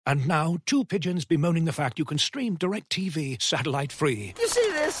And now, two pigeons bemoaning the fact you can stream DirecTV satellite-free. You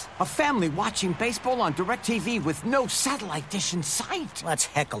see this? A family watching baseball on DirecTV with no satellite dish in sight. Let's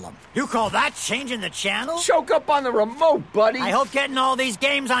heckle them. You call that changing the channel? Choke up on the remote, buddy. I hope getting all these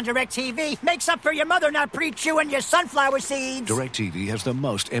games on DirecTV makes up for your mother not pre-chewing your sunflower seeds. DirecTV has the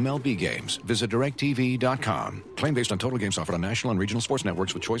most MLB games. Visit DirecTV.com. Claim based on total games offered on national and regional sports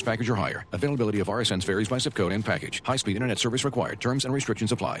networks with choice package or higher. Availability of RSNs varies by zip code and package. High-speed internet service required. Terms and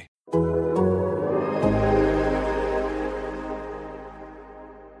restrictions apply.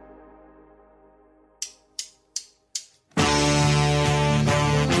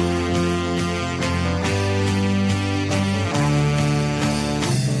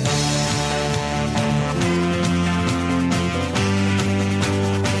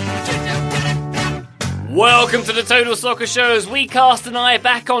 Welcome to the Total Soccer Show as we cast an eye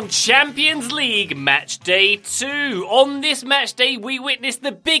back on Champions League Match Day 2. On this match day, we witnessed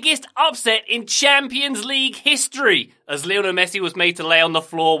the biggest upset in Champions League history as Lionel Messi was made to lay on the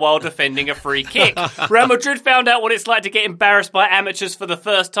floor while defending a free kick. Real Madrid found out what it's like to get embarrassed by amateurs for the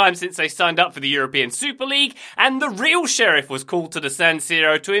first time since they signed up for the European Super League, and the real sheriff was called to the San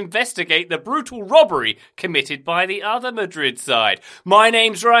Siro to investigate the brutal robbery committed by the other Madrid side. My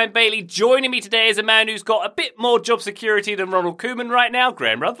name's Ryan Bailey. Joining me today is a man who's got a bit more job security than Ronald Koeman right now,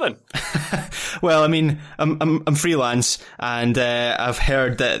 Graham Ruthven. Well, I mean, I'm freelance, and I've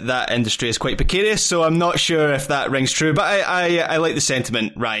heard that industry is quite precarious, so I'm not sure if that rings true, but I like the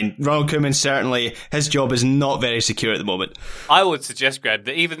sentiment, Ryan. Ronald Koeman, certainly, his job is not very secure at the moment. I would suggest, Graham,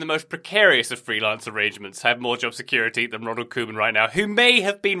 that even the most precarious of freelance arrangements have more job security than Ronald Koeman right now, who may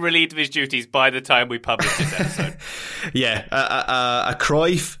have been relieved of his duties by the time we publish this episode. Yeah, a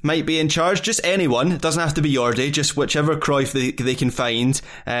Cruyff might be in charge, just anyone. It doesn't have to be Jordi, just whichever Cruyff they can find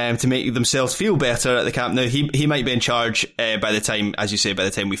to make themselves feel better at the Camp Nou. He might be in charge by the time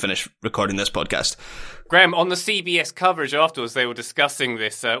we finish recording this podcast. Graham, on the CBS coverage afterwards, they were discussing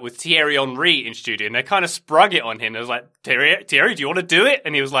this with Thierry Henry in studio, and they kind of sprung it on him. It was like, Thierry, do you want to do it?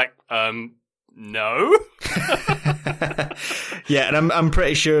 And he was like, no. Yeah, and I'm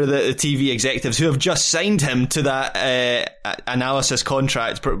pretty sure that the TV executives who have just signed him to that analysis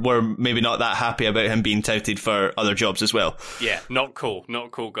contract were maybe not that happy about him being touted for other jobs as well. Yeah, not cool,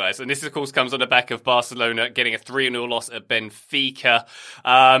 guys. And this, of course, comes on the back of Barcelona getting a 3-0 loss at Benfica,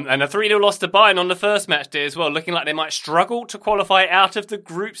 and a 3-0 loss to Bayern on the first match day as well, looking like they might struggle to qualify out of the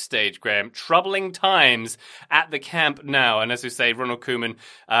group stage, Graham. Troubling times at the Camp Nou, and as we say, Ronald Koeman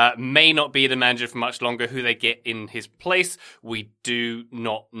may not be the manager for much longer. Who they get in his place, we do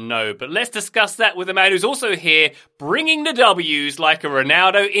not know. But let's discuss that with a man who's also here, bringing the W's like a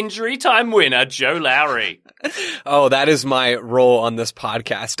Ronaldo injury time winner, Joe Lowry. Oh, that is my role on this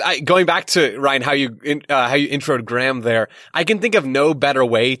podcast. Going back to, Ryan, how you introed Graham there, I can think of no better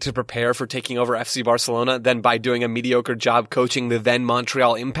way to prepare for taking over FC Barcelona than by doing a mediocre job coaching the then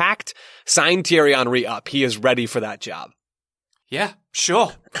Montreal Impact. Sign Thierry Henry up. He is ready for that job. Yeah,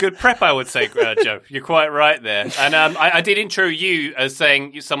 sure. Good prep, I would say, Joe. You're quite right there. And I did intro you as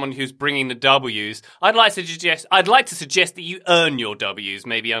saying you're someone who's bringing the W's. I'd like to suggest that you earn your W's,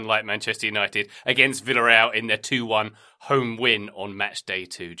 maybe unlike Manchester United against Villarreal in their 2-1 home win on match day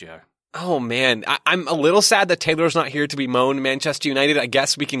 2, Joe. Oh, man. I'm a little sad that Taylor's not here to bemoan Manchester United. I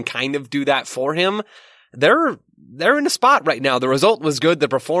guess we can kind of do that for him. They're in a spot right now. The result was good. The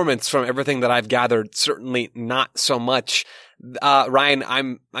performance, from everything that I've gathered, certainly not so much. Ryan,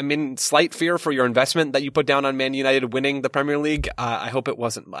 I'm in slight fear for your investment that you put down on Man United winning the Premier League. I hope it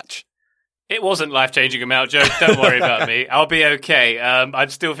wasn't much. It wasn't life-changing amount, Joe. Don't worry about me. I'll be okay. I'm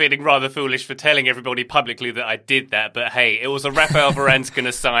still feeling rather foolish for telling everybody publicly that I did that. But hey, it was a Rafael Varane's going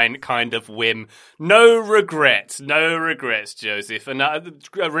to sign kind of whim. No regrets, Joseph. And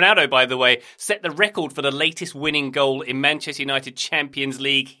Ronaldo, by the way, set the record for the latest winning goal in Manchester United Champions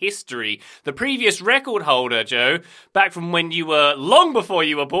League history. The previous record holder, Joe, back from when you were, long before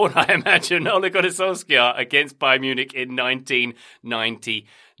you were born, I imagine, Ole Gunnar Solskjaer against Bayern Munich in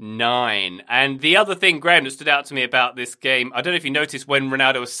 1999. And the other thing, Graham, that stood out to me about this game, I don't know if you noticed when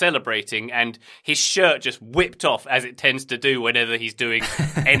Ronaldo was celebrating and his shirt just whipped off, as it tends to do whenever he's doing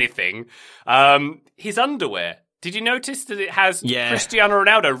anything. His underwear. Did you notice that it has Cristiano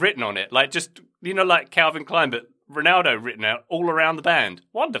Ronaldo written on it? Like just, like Calvin Klein, but Ronaldo written out all around the band.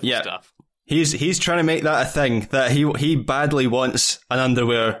 Wonderful stuff. He's trying to make that a thing, that he badly wants an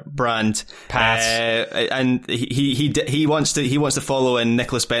underwear brand. Pass. And he wants to follow in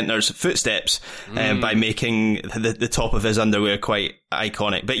Nicholas Bentner's footsteps by making the top of his underwear quite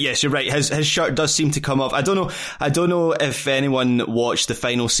iconic. But yes, you're right. His shirt does seem to come off. I don't know if anyone watched the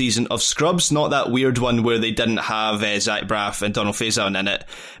final season of Scrubs, not that weird one where they didn't have Zach Braff and Donald Faison in it,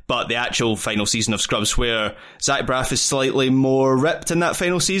 but the actual final season of Scrubs, where Zach Braff is slightly more ripped in that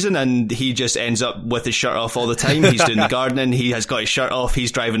final season, and he just ends up with his shirt off all the time. He's doing the gardening, he has got his shirt off,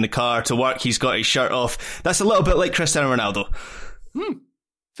 he's driving the car to work, he's got his shirt off. That's a little bit like Cristiano Ronaldo.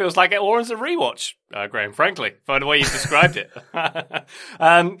 Feels like it warrants a rewatch, Graham, frankly, by the way you described it.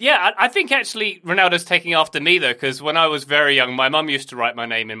 I think actually Ronaldo's taking after me, though, because when I was very young, my mum used to write my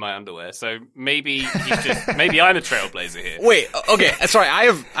name in my underwear, so maybe maybe I'm a trailblazer here. Wait, okay, sorry,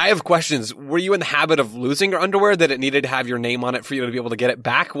 I have questions. Were you in the habit of losing your underwear, that it needed to have your name on it for you to be able to get it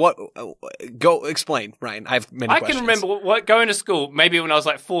back? What? Go explain, Ryan. I have many questions. I can remember going to school, maybe when I was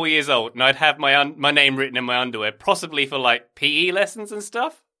like 4 years old, and I'd have my name written in my underwear, possibly for like PE lessons and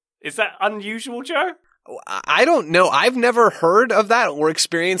stuff. Is that unusual, Joe? I don't know. I've never heard of that or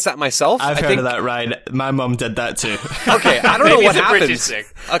experienced that myself. I've heard of that, Ryan. My mum did that too. Okay, I don't know what happens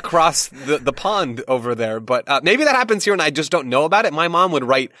across the pond over there, but maybe that happens here and I just don't know about it. My mom would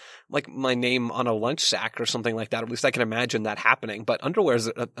write like my name on a lunch sack or something like that. At least I can imagine that happening, but underwear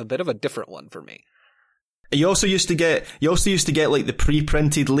is a bit of a different one for me. You also used to get like the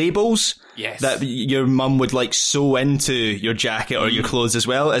pre-printed labels. Yes. That your mum would like sew into your jacket or your clothes as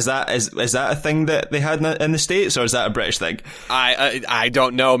well. Is that a thing that they had in the States, or is that a British thing? I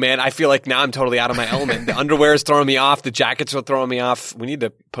don't know, man. I feel like now I'm totally out of my element. The underwear is throwing me off. The jackets are throwing me off. We need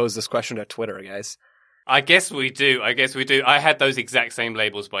to pose this question to Twitter, guys. I guess we do. I had those exact same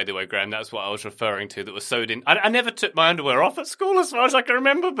labels, by the way, Graham. That's what I was referring to, that was sewed in. I never took my underwear off at school, as far as I can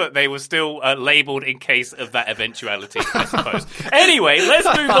remember, but they were still labelled in case of that eventuality, I suppose. Anyway,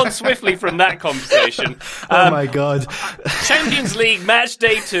 let's move on swiftly from that conversation. Oh my God. Champions League match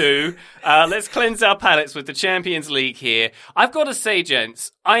day 2. Let's cleanse our palates with the Champions League here. I've got to say,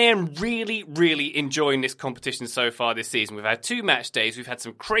 gents, I am really, really enjoying this competition so far this season. We've had 2 match days. We've had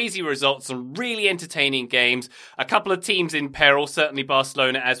some crazy results, some really entertaining games. A couple of teams in peril, certainly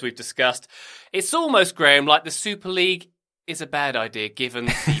Barcelona, as we've discussed. It's almost, Graham, like the Super League is a bad idea given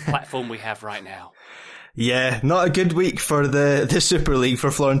the platform we have right now. Yeah, not a good week for the Super League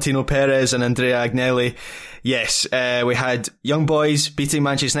for Florentino Perez and Andrea Agnelli. Yes, we had Young Boys beating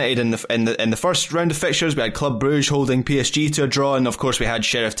Manchester United in the first round of fixtures. We had Club Brugge holding PSG to a draw, and of course we had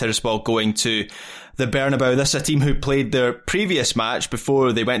Sheriff Tiraspol going to the Bernabeu. This is a team who played their previous match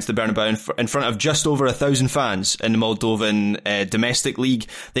before they went to the Bernabeu in front of just over 1,000 fans in the Moldovan domestic league.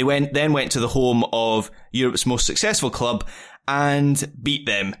 They then went to the home of Europe's most successful club and beat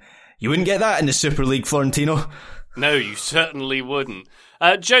them. You wouldn't get that in the Super League, Florentino. No, you certainly wouldn't.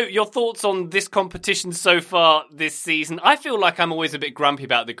 Joe, your thoughts on this competition so far this season? I feel like I'm always a bit grumpy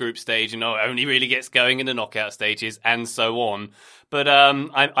about the group stage, and it only really gets going in the knockout stages and so on. But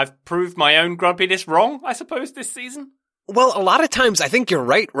I've proved my own grumpiness wrong, I suppose, this season. Well, a lot of times I think you're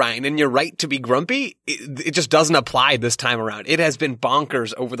right, Ryan, and you're right to be grumpy. It just doesn't apply this time around. It has been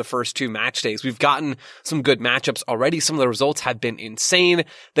bonkers over the first 2 match days. We've gotten some good matchups already. Some of the results have been insane.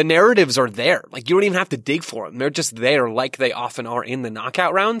 The narratives are there. Like, you don't even have to dig for them. They're just there like they often are in the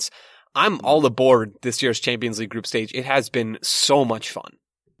knockout rounds. I'm all aboard this year's Champions League group stage. It has been so much fun.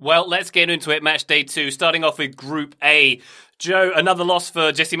 Well, let's get into it. Match day 2, starting off with Group A. Joe, another loss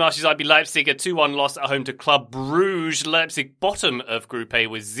for Jesse Marsh's RB Leipzig, a 2-1 loss at home to Club Brugge. Leipzig bottom of Group A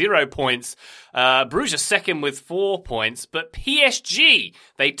with 0 points. Bruges are second with 4 points, but PSG,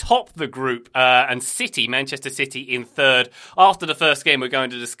 they top the group, and City, Manchester City, in third. After the first game we're going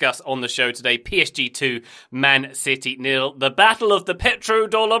to discuss on the show today, PSG 2, Man City 0. The battle of the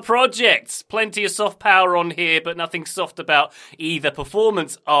petrodollar projects. Plenty of soft power on here, but nothing soft about either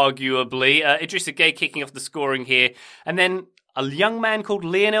performance, arguably. Idrissa Gueye kicking off the scoring here, and then a young man called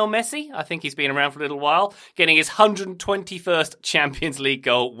Lionel Messi, I think he's been around for a little while, getting his 121st Champions League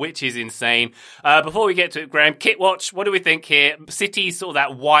goal, which is insane. Before we get to it, Graham, Kit Watch, what do we think here? City's sort of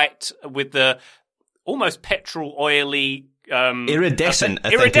that white with the almost petrol oily... iridescent, I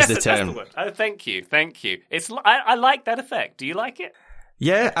think is the term. That's the word. Oh, thank you. I like that effect. Do you like it?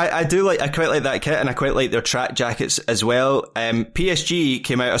 Yeah, I do I quite like that kit, and I quite like their track jackets as well. PSG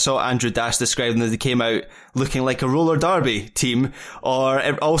came out, I saw Andrew Dass describe them, that they came out looking like a roller derby team, or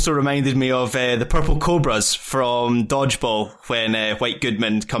it also reminded me of the Purple Cobras from Dodgeball, when White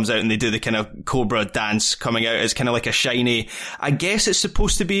Goodman comes out and they do the kind of cobra dance, coming out as kind of like a shiny, I guess it's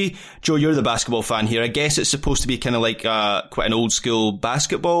supposed to be, Joe, you're the basketball fan here, I guess it's supposed to be kind of like quite an old school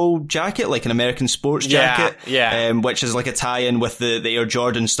basketball jacket, like an American sports jacket, which is like a tie-in with the Air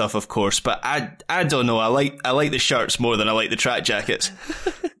Jordan stuff, of course, but I don't know, I like the shirts more than I like the track jackets.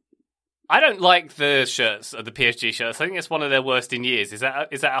 I don't like the shirts, the PSG shirts. I think it's one of their worst in years. Is that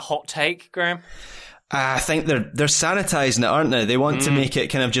a hot take, Graham? I think they're sanitizing it, aren't they? They want to make it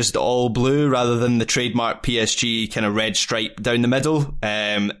kind of just all blue rather than the trademark PSG kind of red stripe down the middle.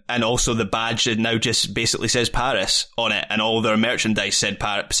 And also the badge now just basically says Paris on it, and all their merchandise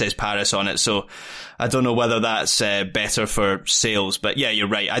says Paris on it. So I don't know whether that's better for sales, but yeah, you're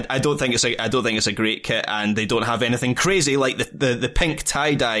right. I don't think it's a great kit, and they don't have anything crazy like the pink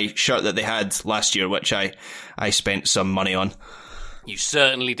tie-dye shirt that they had last year, which I spent some money on. You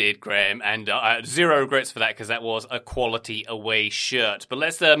certainly did, Graham, and zero regrets for that, because that was a quality away shirt. But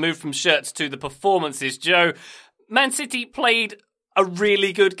let's move from shirts to the performances. Joe, Man City played a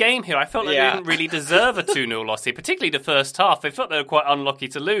really good game here. I felt like they didn't really deserve a 2-0 loss here, particularly the first half. They felt they were quite unlucky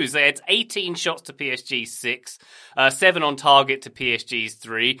to lose. They had 18 shots to PSG's 6, 7 on target to PSG's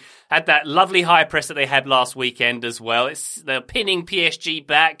 3. Had that lovely high press that they had last weekend as well. They're pinning PSG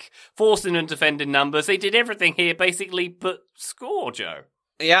back, forcing them to defend in numbers. They did everything here, basically, but score, Joe.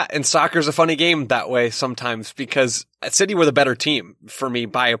 Yeah, and soccer's a funny game that way sometimes, because at City were the better team for me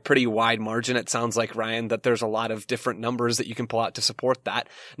by a pretty wide margin. It sounds like, Ryan, that there's a lot of different numbers that you can pull out to support that.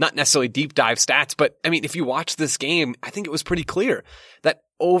 Not necessarily deep dive stats, but I mean, if you watch this game, I think it was pretty clear that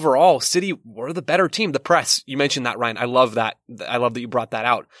overall City were the better team. The press, you mentioned that, Ryan. I love that. I love that you brought that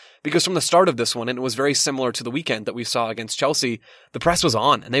out, because from the start of this one, and it was very similar to the weekend that we saw against Chelsea, the press was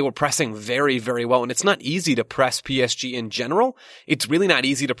on and they were pressing very, very well. And it's not easy to press PSG in general. It's really not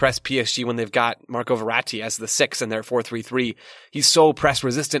easy to press PSG when they've got Marco Verratti as the 6 in their 4-3-3. He's so press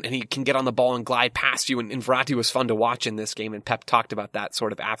resistant and he can get on the ball and glide past you. And Verratti was fun to watch in this game. And Pep talked about that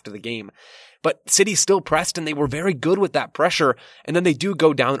sort of after the game. But City still pressed, and they were very good with that pressure. And then they do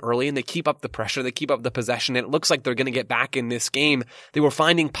go down early, and they keep up the pressure. They keep up the possession, and it looks like they're going to get back in this game. They were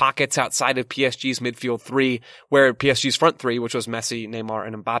finding pockets outside of PSG's midfield 3, where PSG's front 3, which was Messi, Neymar,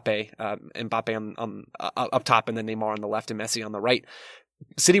 and Mbappe. Mbappe on up top, and then Neymar on the left, and Messi on the right.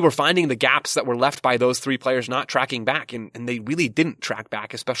 City were finding the gaps that were left by those 3 players not tracking back, and they really didn't track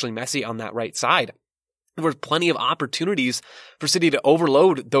back, especially Messi on that right side. There were plenty of opportunities for City to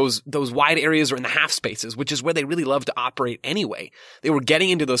overload those wide areas or in the half spaces, which is where they really love to operate anyway. They were getting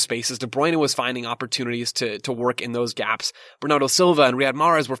into those spaces. De Bruyne was finding opportunities to work in those gaps. Bernardo Silva and Riyad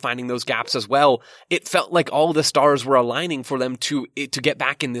Mahrez were finding those gaps as well. It felt like all the stars were aligning for them to get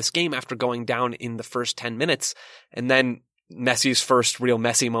back in this game after going down in the first 10 minutes. And then Messi's first real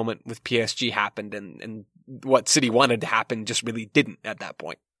Messi moment with PSG happened, and what City wanted to happen just really didn't at that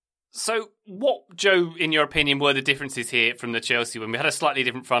point. So what, Joe, in your opinion, were the differences here from the Chelsea when we had a slightly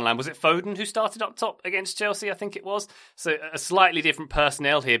different front line? Was it Foden who started up top against Chelsea? I think it was. So a slightly different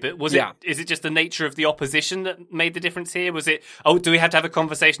personnel here, but is it just the nature of the opposition that made the difference here? Was it, do we have to have a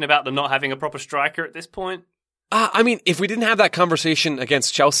conversation about them not having a proper striker at this point? I mean, if we didn't have that conversation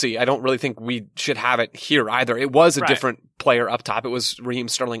against Chelsea, I don't really think we should have it here either. It was a different player up top. It was Raheem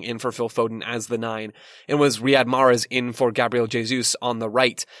Sterling in for Phil Foden as the 9. It was Riyad Mahrez in for Gabriel Jesus on the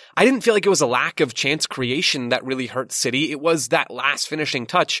right. I didn't feel like it was a lack of chance creation that really hurt City. It was that last finishing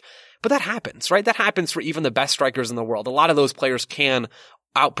touch. But that happens, right? That happens for even the best strikers in the world. A lot of those players can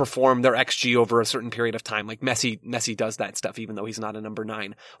outperform their XG over a certain period of time. Like Messi does that stuff, even though he's not a number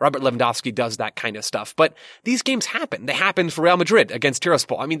 9. Robert Lewandowski does that kind of stuff. But these games happen. They happen for Real Madrid against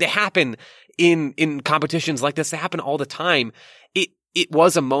Tiraspol. I mean, they happen in competitions like this. They happen all the time. It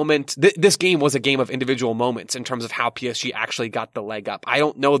was a moment. This game was a game of individual moments in terms of how PSG actually got the leg up. I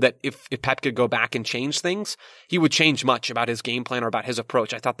don't know that if Pep could go back and change things, he would change much about his game plan or about his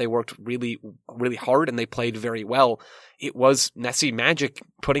approach. I thought they worked really, really hard and they played very well. It was Messi magic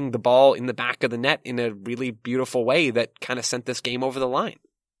putting the ball in the back of the net in a really beautiful way that kind of sent this game over the line.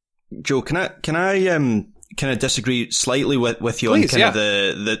 Joe, can I kind of disagree slightly with you. Please, on kind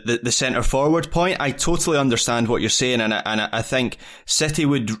of the centre forward point? I totally understand what you're saying, and I think City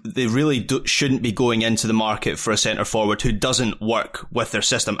shouldn't be going into the market for a centre forward who doesn't work with their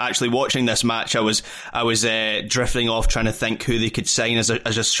system. Actually, watching this match, I was drifting off trying to think who they could sign as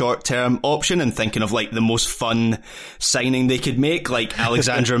a short term option, and thinking of like the most fun signing they could make, like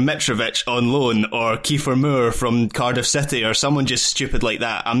Alexander Mitrovic on loan, or Kiefer Moore from Cardiff City, or someone just stupid like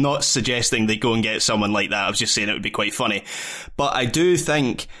that. I'm not suggesting they go and get someone like that. I was just saying it would be quite funny. But I do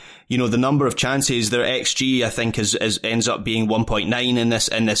think, you know, the number of chances, their XG, I think, ends up being 1.9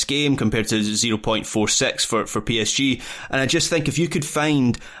 in this game compared to 0.46 for PSG. And I just think if you could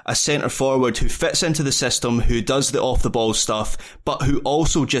find a centre forward who fits into the system, who does the off the ball stuff, but who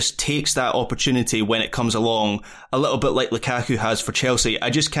also just takes that opportunity when it comes along, a little bit like Lukaku has for Chelsea,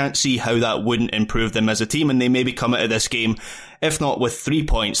 I just can't see how that wouldn't improve them as a team. And they maybe come out of this game if not with 3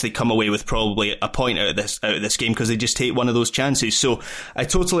 points, they come away with probably a point out of this game because they just take one of those chances. So I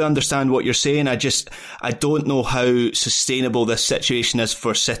totally understand what you're saying. I don't know how sustainable this situation is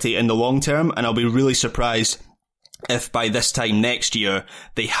for City in the long term, and I'll be really surprised if by this time next year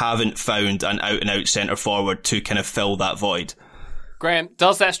they haven't found an out-and-out centre forward to kind of fill that void. Graham,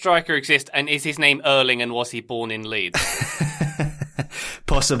 does that striker exist, and is his name Erling, and was he born in Leeds?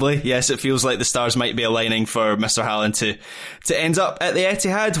 Possibly, yes. It feels like the stars might be aligning for Mr. Haaland to end up at the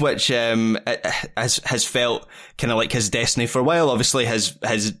Etihad, which has felt kind of like his destiny for a while. Obviously, his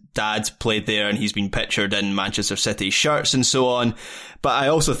dad played there, and he's been pictured in Manchester City shirts and so on. But I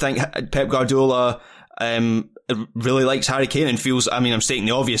also think Pep Guardiola really likes Harry Kane and feels, I mean, I'm stating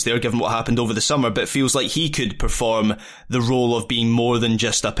the obvious there given what happened over the summer, but feels like he could perform the role of being more than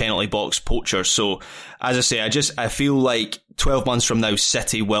just a penalty box poacher. So, as I say, I feel like 12 months from now,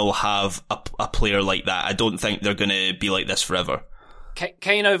 City will have a player like that. I don't think they're going to be like this forever.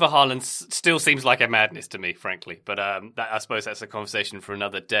 Kane over Haaland still seems like a madness to me, frankly. But I suppose that's a conversation for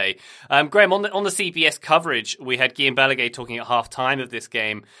another day. Graham, on the CBS coverage, we had Guillaume Balaguer talking at half-time of this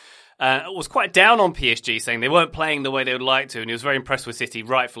game. Was quite down on PSG, saying they weren't playing the way they would like to, and he was very impressed with City,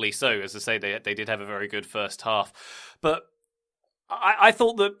 rightfully so. As I say, they did have a very good first half. But I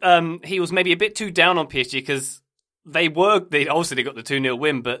thought that he was maybe a bit too down on PSG because they obviously got the 2-0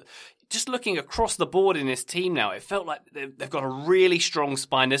 win, but just looking across the board in this team now, it felt like they've got a really strong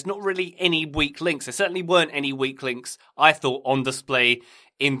spine. There's not really any weak links. There certainly weren't any weak links, I thought, on display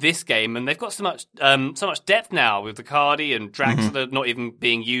in this game, and they've got so much depth now with Icardi and Draxler not even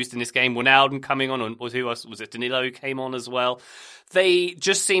being used in this game. Wijnaldum coming on, and who else was it? Danilo came on as well. They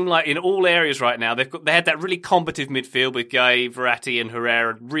just seem like in all areas right now they had that really combative midfield with Gueye, Verratti, and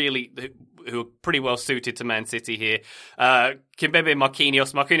Herrera, really who are pretty well suited to Man City here. Kimpembe,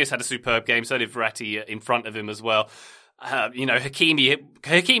 Marquinhos had a superb game. So did Verratti in front of him as well. Hakimi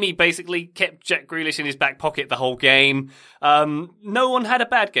basically kept Jack Grealish in his back pocket the whole game. No one had a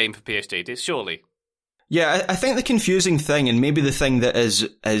bad game for PSG, surely. Yeah, I think the confusing thing, and maybe the thing that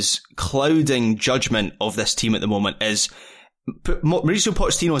is clouding judgment of this team at the moment, is Mauricio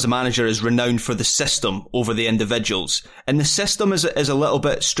Pochettino as a manager is renowned for the system over the individuals, and the system is a little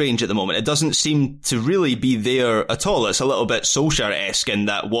bit strange at the moment. It doesn't seem to really be there at all. It's a little bit Solskjaer-esque in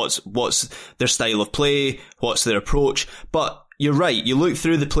that what's their style of play, what's their approach, but you're right. You look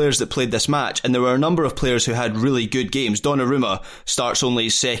through the players that played this match, and there were a number of players who had really good games. Donnarumma starts only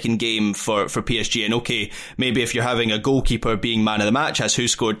his second game for PSG, and okay, maybe if you're having a goalkeeper being man of the match, as Who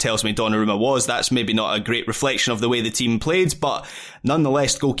Scored tells me Donnarumma was, that's maybe not a great reflection of the way the team played, but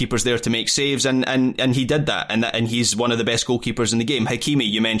nonetheless, goalkeeper's there to make saves, and he did that, and he's one of the best goalkeepers in the game. Hakimi,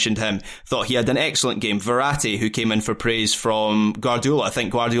 you mentioned him, thought he had an excellent game. Verratti, who came in for praise from Guardiola, I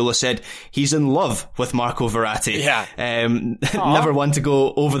think Guardiola said he's in love with Marco Verratti. Yeah. Never one to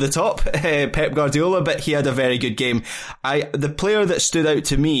go over the top, Pep Guardiola, but he had a very good game. The player that stood out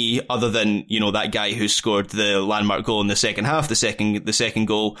to me, other than, that guy who scored the landmark goal in the second half, the second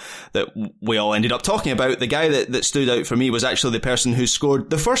goal that we all ended up talking about, the guy that stood out for me was actually the person who scored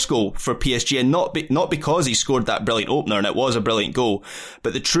the first goal for PSG, and not because he scored that brilliant opener, and it was a brilliant goal,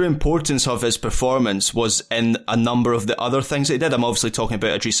 but the true importance of his performance was in a number of the other things that he did. I'm obviously talking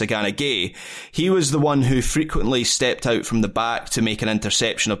about Idrissa Gana Gueye. He was the one who frequently stepped out from the back to make an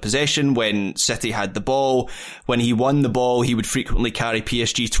interception of possession when City had the ball. When he won the ball, he would frequently carry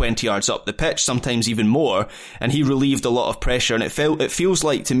PSG 20 yards up the pitch, sometimes even more, and he relieved a lot of pressure, and it feels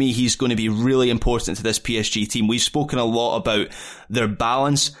like to me he's going to be really important to this PSG team. We've spoken a lot about their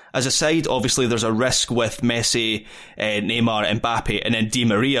balance as a side. Obviously there's a risk with Messi, Neymar, Mbappe, and then Di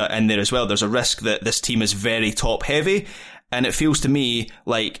Maria in there as well. There's a risk that this team is very top heavy, and it feels to me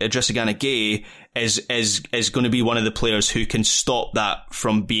like Idrissa Gana Gueye is going to be one of the players who can stop that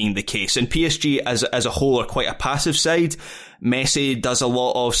from being the case. And PSG as a whole are quite a passive side. Messi does a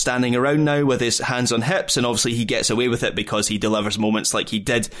lot of standing around now with his hands on hips, and obviously he gets away with it because he delivers moments like he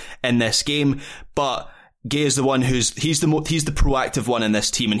did in this game. But Gueye is the one he's the proactive one in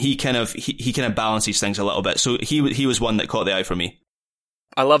this team, and he kind of balances things a little bit. So he was one that caught the eye for me.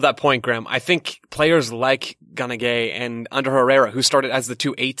 I love that point, Graham. I think players like Gana Gueye and Ander Herrera, who started as the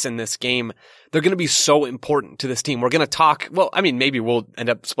 2 8s in this game, they're going to be so important to this team. We're going to talk, maybe we'll end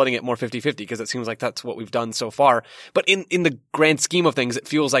up splitting it more 50-50 because it seems like that's what we've done so far. But in the grand scheme of things, it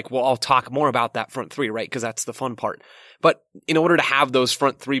feels like we'll all talk more about that front three, right? Because that's the fun part. But in order to have those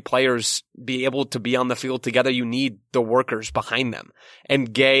front three players be able to be on the field together, you need the workers behind them.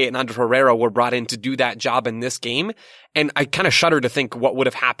 And Gueye and Ander Herrera were brought in to do that job in this game. And I kind of shudder to think what would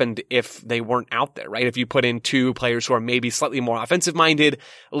have happened if they weren't out there, right? If you put in two players who are maybe slightly more offensive minded,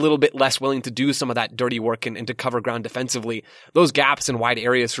 a little bit less willing to do some of that dirty work and to cover ground defensively, those gaps in wide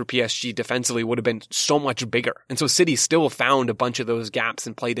areas for PSG defensively would have been so much bigger. And so City still found a bunch of those gaps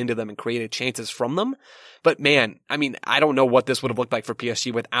and played into them and created chances from them. But man, I mean, I don't know what this would have looked like for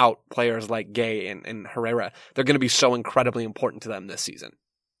PSG without players like Gay and Herrera. They're going to be so incredibly important to them this season.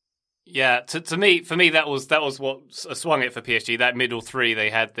 Yeah, for me, that was what swung it for PSG. That middle three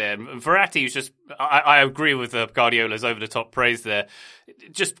they had there. And Verratti was just, I agree with Guardiola's over the top praise there.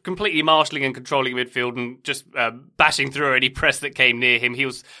 Just completely marshalling and controlling midfield and just bashing through any press that came near him.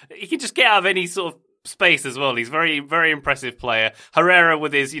 He could just get out of any sort of space as well. He's very, very impressive player. Herrera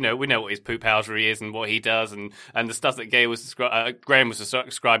with his, we know what his poop housery is and what he does, and the stuff that Graham was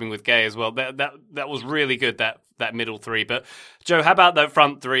describing with Gay as well. That was really good. That middle three. But Joe, how about that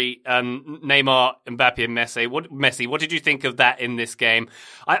front three? Neymar, Mbappe, and Messi. What did you think of that in this game?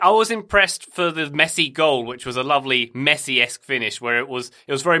 I was impressed for the Messi goal, which was a lovely Messi-esque finish, where it was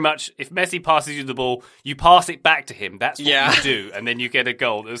very much, if Messi passes you the ball, you pass it back to him. That's what you do, and then you get a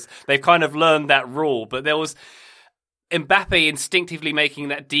goal. They've kind of learned that rule, but there was Mbappe instinctively making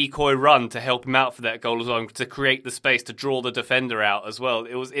that decoy run to help him out for that goal as well, to create the space to draw the defender out as well.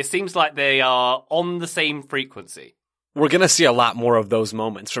 It seems like they are on the same frequency. We're going to see a lot more of those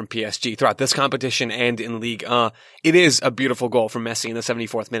moments from PSG throughout this competition and in Ligue 1. It is a beautiful goal from Messi in the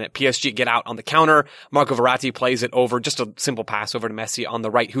 74th minute. PSG get out on the counter. Marco Verratti plays it over, just a simple pass over to Messi on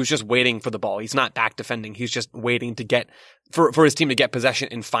the right, who's just waiting for the ball. He's not back defending. He's just waiting to get, for his team to get possession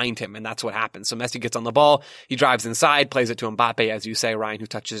and find him. And that's what happens. So Messi gets on the ball. He drives inside, plays it to Mbappe, as you say, Ryan, who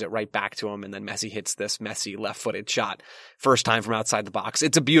touches it right back to him. And then Messi hits this messy left-footed shot. First time from outside the box.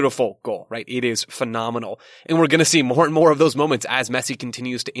 It's a beautiful goal, right? It is phenomenal. And we're going to see more and more of those moments as Messi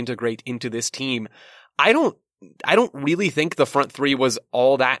continues to integrate into this team. I don't really think the front three was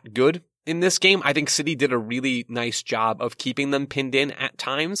all that good in this game. I think City did a really nice job of keeping them pinned in at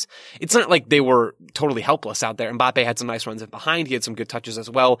times. It's not like they were totally helpless out there. Mbappe had some nice runs in behind. He had some good touches as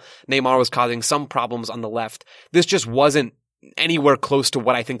well. Neymar was causing some problems on the left. This just wasn't anywhere close to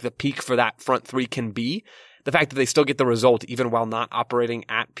what I think the peak for that front three can be. The fact that they still get the result even while not operating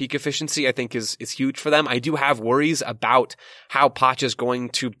at peak efficiency, I think is huge for them. I do have worries about how Poch is going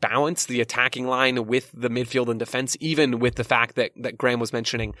to balance the attacking line with the midfield and defense, even with the fact that Graham was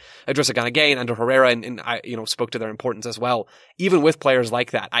mentioning Idrissa Gana Gueye and Ander Herrera, and I, spoke to their importance as well. Even with players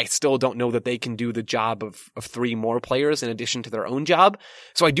like that, I still don't know that they can do the job of three more players in addition to their own job.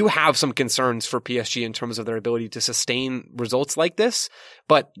 So I do have some concerns for PSG in terms of their ability to sustain results like this,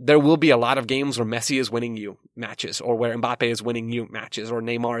 but there will be a lot of games where Messi is winning you matches, or where Mbappe is winning you matches, or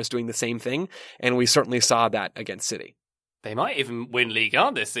Neymar is doing the same thing, and we certainly saw that against City. They might even win Ligue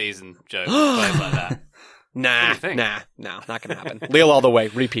 1 this season, Joe. Players like that. No, not gonna happen. Lille all the way,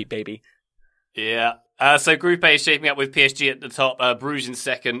 repeat, baby. Yeah. So Group A is shaping up with PSG at the top, Bruges in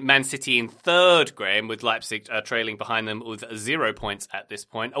second, Man City in third, Graham, with Leipzig trailing behind them with 0 points at this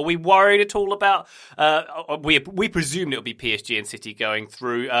point. Are we worried at all about, we presume it'll be PSG and City going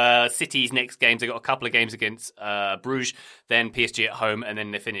through. City's next games, they've got a couple of games against Bruges, then PSG at home, and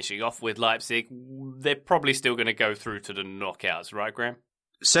then they're finishing off with Leipzig. They're probably still going to go through to the knockouts, right, Graham?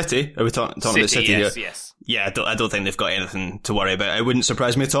 City? Are we talking about City yes, here? Yes. Yeah, I don't think they've got anything to worry about. It wouldn't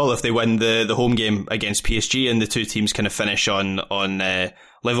surprise me at all if they win the home game against PSG and the two teams kind of finish on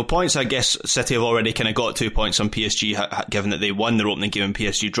level points. I guess City have already kind of got 2 points on PSG, given that they won their opening game and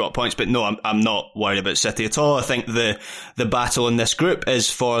PSG dropped points. But no, I'm not worried about City at all. I think the battle in this group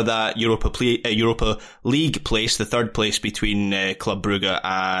is for that Europa League place, the third place between Club Brugge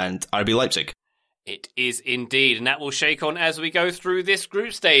and RB Leipzig. It is indeed, and that will shake on as we go through this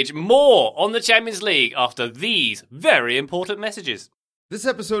group stage. More on the Champions League after these very important messages. This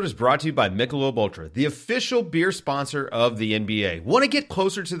episode is brought to you by Michelob Ultra, the official beer sponsor of the NBA. Want to get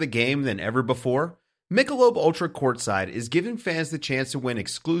closer to the game than ever before? Michelob Ultra Courtside is giving fans the chance to win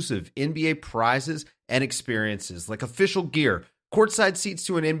exclusive NBA prizes and experiences like official gear, courtside seats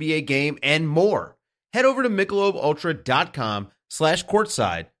to an NBA game, and more. Head over to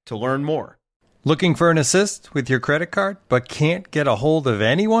MichelobUltra.com/courtside to learn more. Looking for an assist with your credit card, but can't get a hold of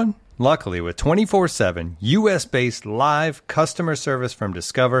anyone? Luckily, with 24/7 U.S.-based live customer service from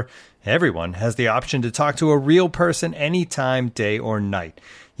Discover, everyone has the option to talk to a real person anytime, day or night.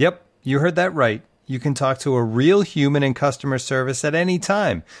 Yep, you heard that right. You can talk to a real human in customer service at any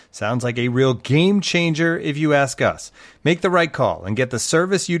time. Sounds like a real game changer if you ask us. Make the right call and get the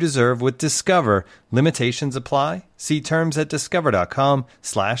service you deserve with Discover. Limitations apply. See terms at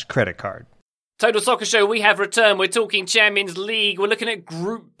discover.com/creditcard. Total Soccer Show, we have returned. We're talking Champions League. We're looking at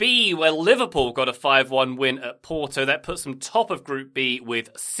Group B, where Liverpool got a 5-1 win at Porto. That puts them top of Group B with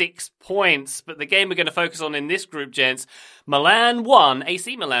 6 points. But the game we're going to focus on in this group, gents, Milan 1,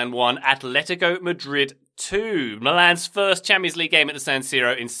 AC Milan 1, Atletico Madrid 2. Milan's first Champions League game at the San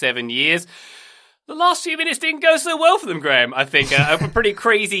Siro in 7 years. The last few minutes didn't go so well for them, Graham. I think a pretty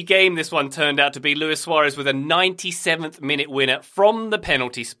crazy game this one turned out to be. Luis Suarez with a 97th minute winner from the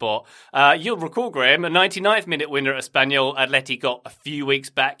penalty spot. You'll recall, Graham, a 99th minute winner at Espanyol Atleti got a few weeks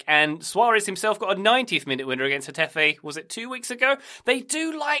back, and Suarez himself got a 90th minute winner against Getafe, was it 2 weeks ago? They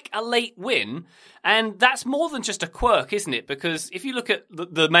do like a late win, and that's more than just a quirk, isn't it? Because if you look at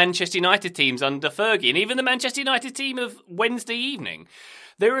the Manchester United teams under Fergie, and even the Manchester United team of Wednesday evening,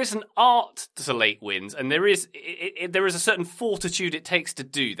 there is an art to late wins, and there is a certain fortitude it takes to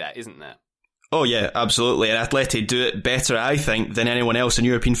do that, isn't there? Oh yeah, absolutely. And Atleti do it better, I think, than anyone else in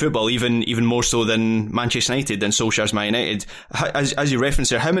European football, even more so than Manchester United, than Solskjaer's Man United. As you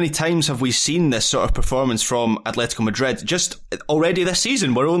referenced there, how many times have we seen this sort of performance from Atletico Madrid? Just already this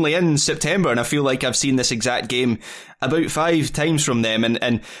season, we're only in September, and I feel like I've seen this exact game about 5 times from them,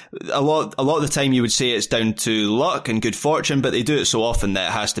 and a lot of the time you would say it's down to luck and good fortune, but they do it so often that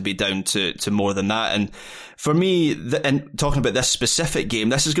it has to be down to more than that. And for me, and talking about this specific game,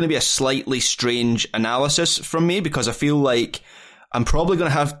 this is going to be a slightly strange analysis from me, because I feel like I'm probably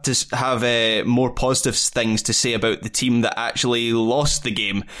going to have more positive things to say about the team that actually lost the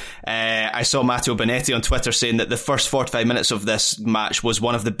game. I saw Matteo Bonetti on Twitter saying that the first 45 minutes of this match was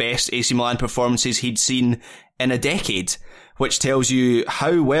one of the best AC Milan performances he'd seen in a decade, which tells you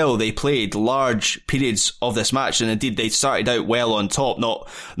how well they played large periods of this match. And indeed, they started out well on top. Not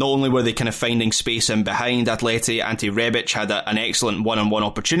only were they kind of finding space in behind Atleti, Ante Rebic had an excellent one-on-one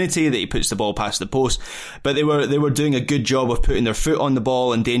opportunity that he puts the ball past the post, but they were doing a good job of putting their foot on the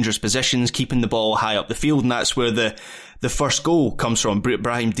ball in dangerous positions, keeping the ball high up the field, and that's where the first goal comes from.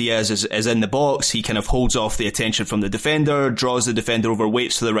 Brahim Diaz is in the box. He kind of holds off the attention from the defender, draws the defender over,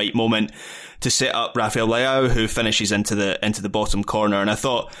 waits for the right moment to set up Rafael Leao, who finishes into the bottom corner. And I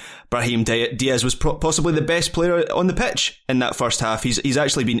thought Brahim Diaz was possibly the best player on the pitch in that first half. He's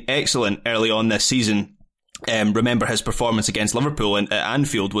actually been excellent early on this season. Remember his performance against Liverpool at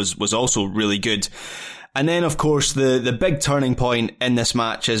Anfield was also really good. And then, of course, the big turning point in this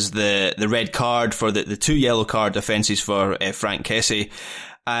match is the red card for the 2 yellow card offences for Franck Kessie.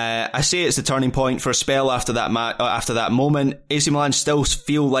 I say it's the turning point for a spell after that moment. AC Milan still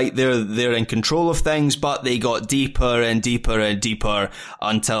feel like they're in control of things, but they got deeper and deeper and deeper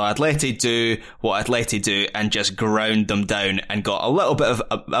until Atleti do what Atleti do and just ground them down, and got a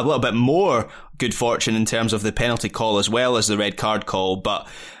little bit more good fortune in terms of the penalty call as well as the red card call. But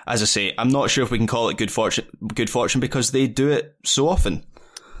as I say, I'm not sure if we can call it good fortune because they do it so often.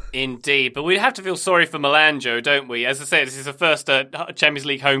 Indeed, but we have to feel sorry for Milan, Joe, don't we? As I said, this is the first Champions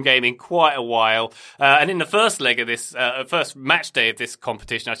League home game in quite a while, and in the first leg of this, first match day of this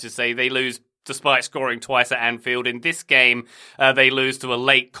competition, I should say, they lose despite scoring twice at Anfield. In this game, they lose to a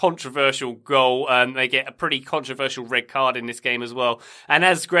late controversial goal, and they get a pretty controversial red card in this game as well. And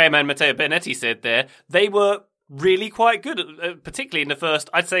as Graham and Matteo Bonetti said there, they were really quite good, particularly in the first,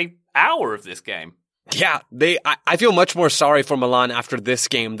 I'd say, hour of this game. Yeah, I feel much more sorry for Milan after this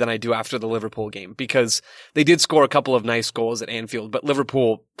game than I do after the Liverpool game, because they did score a couple of nice goals at Anfield, but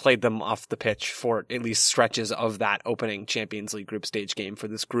Liverpool played them off the pitch for at least stretches of that opening Champions League group stage game for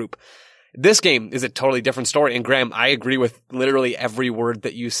this group. This game is a totally different story, and Graham, I agree with literally every word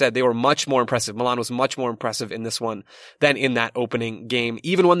that you said. They were much more impressive. Milan was much more impressive in this one than in that opening game.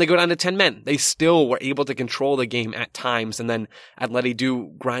 Even when they go down to 10 men, they still were able to control the game at times, and then Atleti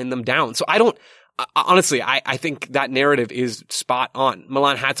do grind them down. So honestly, I think that narrative is spot on.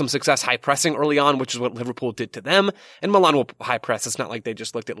 Milan had some success high pressing early on, which is what Liverpool did to them. And Milan will high press. It's not like they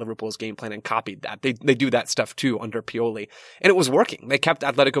just looked at Liverpool's game plan and copied that. They do that stuff too under Pioli. And it was working. They kept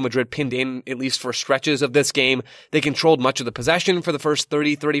Atletico Madrid pinned in, at least for stretches of this game. They controlled much of the possession for the first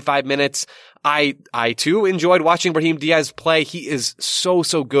 30, 35 minutes. I too enjoyed watching Brahim Diaz play. He is so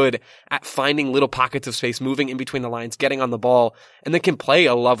good at finding little pockets of space, moving in between the lines, getting on the ball, and then can play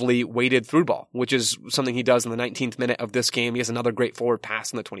a lovely weighted through ball, which is something he does in the 19th minute of this game. He has another great forward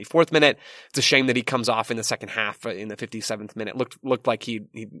pass in the 24th minute. It's a shame that he comes off in the second half in the 57th minute. Looked like he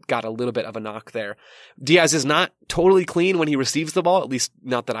got a little bit of a knock there. Diaz is not totally clean when he receives the ball, at least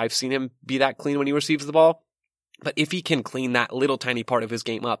not that I've seen him be that clean when he receives the ball. But if he can clean that little tiny part of his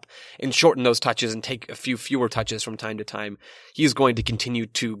game up and shorten those touches and take a few fewer touches from time to time, he's going to continue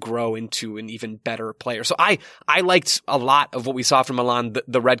to grow into an even better player. So I liked a lot of what we saw from Milan.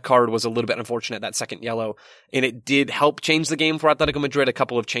 The red card was a little bit unfortunate, that second yellow, and it did help change the game for Atletico Madrid. A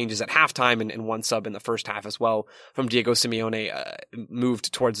couple of changes at halftime and one sub in the first half as well from Diego Simeone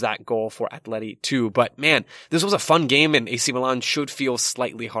moved towards that goal for Atleti too. But man, this was a fun game, and AC Milan should feel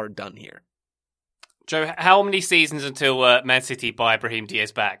slightly hard done here. Joe, how many seasons until Man City buy Brahim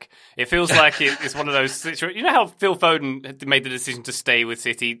Diaz back? It feels like it's one of those situations. You know how Phil Foden made the decision to stay with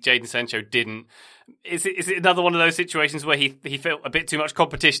City, Jadon Sancho didn't. Is it another one of those situations where he felt a bit too much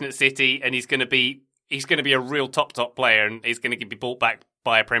competition at City, and he's going to be a real top player, and he's going to be bought back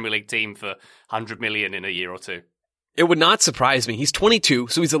by a Premier League team for 100 million in a year or two? It would not surprise me. He's 22,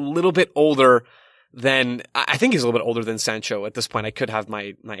 so he's a little bit older than, I think he's a little bit older than Sancho at this point. I could have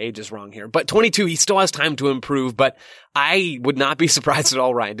my ages wrong here, but 22, he still has time to improve, but I would not be surprised at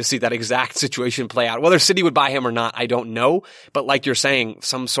all, Ryan, to see that exact situation play out. Whether City would buy him or not, I don't know, but like you're saying,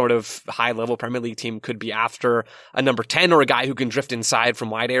 some sort of high-level Premier League team could be after a number 10 or a guy who can drift inside from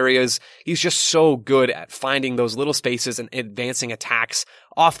wide areas. He's just so good at finding those little spaces and advancing attacks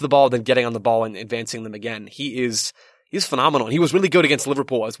off the ball, then getting on the ball and advancing them again. He's phenomenal. He was really good against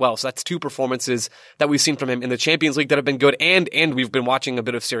Liverpool as well. So that's two performances that we've seen from him in the Champions League that have been good. And we've been watching a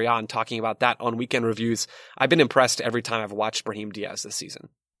bit of Serie A and talking about that on weekend reviews. I've been impressed every time I've watched Brahim Diaz this season.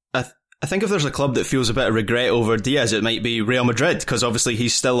 I think if there's a club that feels a bit of regret over Diaz, it might be Real Madrid, because obviously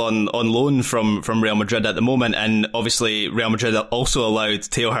he's still on loan from Real Madrid at the moment, and obviously Real Madrid also allowed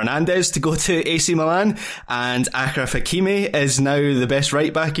Theo Hernandez to go to AC Milan, and Achraf Hakimi is now the best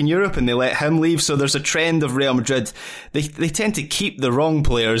right back in Europe, and they let him leave. So there's a trend of Real Madrid. They tend to keep the wrong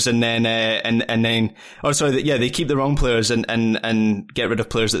players they keep the wrong players and get rid of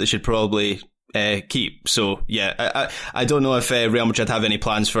players that they should probably keep. So yeah, I don't know if Real Madrid have any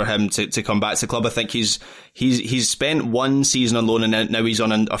plans for him to come back to the club. I think he's spent one season on loan, and now he's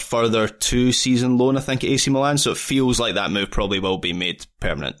on a further 2-season loan, I think, at AC Milan. So it feels like that move probably will be made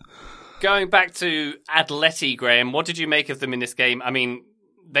permanent. Going back to Atleti, Graham, what did you make of them in this game? I mean,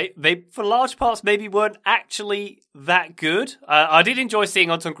 they for large parts maybe weren't actually that good. I did enjoy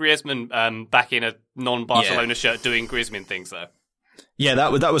seeing Antoine Griezmann back in a non-Barcelona shirt doing Griezmann things though. Yeah,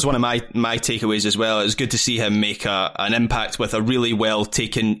 that was one of my takeaways as well. It was good to see him make an impact with a really well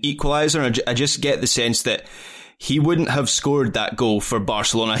taken equaliser. I just get the sense that he wouldn't have scored that goal for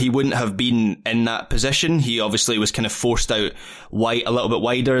Barcelona. He wouldn't have been in that position. He obviously was kind of forced out a little bit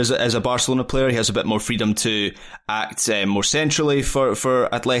wider as a Barcelona player. He has a bit more freedom to act more centrally for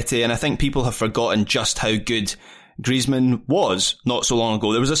Atleti, and I think people have forgotten just how good Griezmann was not so long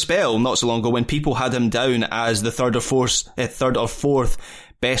ago. There was a spell not so long ago when people had him down as the third or fourth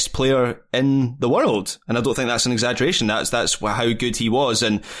best player in the world, and I don't think that's an exaggeration. That's how good he was,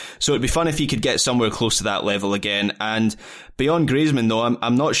 and so it'd be fun if he could get somewhere close to that level again. And beyond Griezmann, though,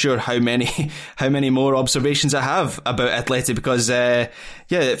 I'm not sure how many more observations I have about Atleti, because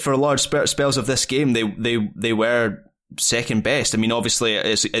for large spells of this game, they were second best. I mean, obviously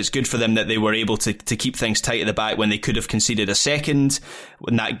it's good for them that they were able to keep things tight at the back when they could have conceded a second,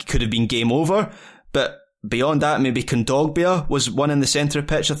 when that could have been game over. But beyond that, maybe Kondogbia was one in the centre of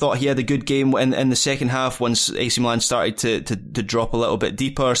pitch. I thought he had a good game in the second half once AC Milan started to drop a little bit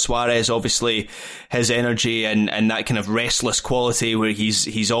deeper. Suarez, obviously, his energy and that kind of restless quality where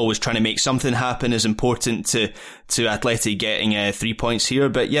he's always trying to make something happen is important to Atleti getting 3 points here.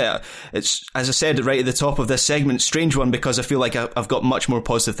 But yeah, it's, as I said right at the top of this segment, strange one, because I feel like I've got much more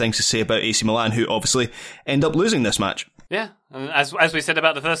positive things to say about AC Milan, who obviously end up losing this match. Yeah, and as we said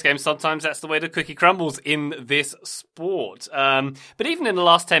about the first game, sometimes that's the way the cookie crumbles in this sport. But even in the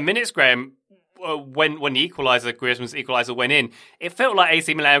last 10 minutes, Graham, when the Griezmann's equaliser went in, it felt like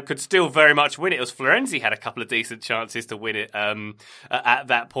AC Milan could still very much win it. It was Florenzi had a couple of decent chances to win it at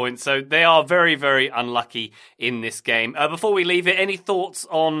that point. So they are very, very unlucky in this game. Before we leave it, any thoughts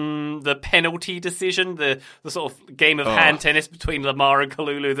on the penalty decision, the sort of game of hand tennis between Lamar and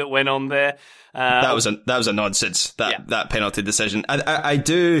Kalulu that went on there? That was a nonsense, that penalty decision. I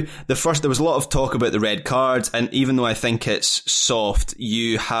do. There was a lot of talk about the red card, and even though I think it's soft,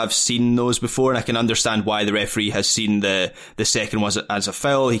 you have seen those before, and I can understand why the referee has seen the second was as a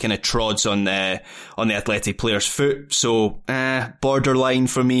foul. He kind of trods on the Athletic player's foot, so borderline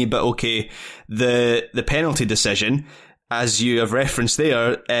for me, but okay. The penalty decision, as you have referenced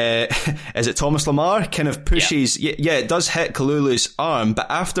there, is it Thomas Lemar kind of pushes, yeah, it does hit Kalulu's arm, but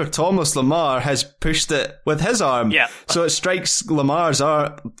after Thomas Lemar has pushed it with his arm, so it strikes Lamar's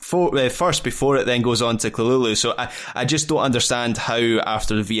arm first before it then goes on to Kalulu. So I just don't understand how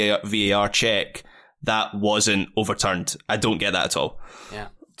after the VAR check that wasn't overturned. I don't get that at all. Yeah.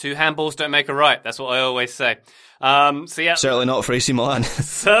 2 handballs don't make a right. That's what I always say. So yeah, certainly not for AC Milan.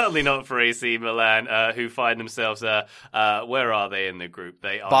 Certainly not for AC Milan, who find themselves. Where are they in the group?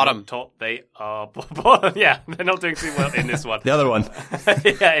 They are bottom. Top. They are bottom. Yeah, they're not doing too well in this one. The other one.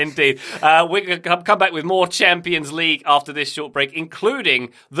 Yeah, indeed. We're going to come back with more Champions League after this short break,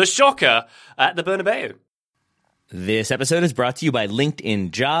 including the shocker at the Bernabeu. This episode is brought to you by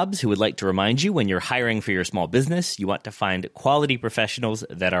LinkedIn Jobs, who would like to remind you when you're hiring for your small business, you want to find quality professionals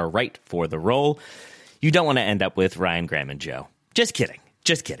that are right for the role. You don't want to end up with Ryan, Graham, and Joe. Just kidding.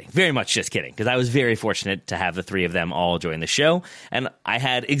 Just kidding. Very much just kidding. Because I was very fortunate to have the 3 of them all join the show. And I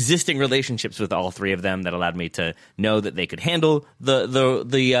had existing relationships with all 3 of them that allowed me to know that they could handle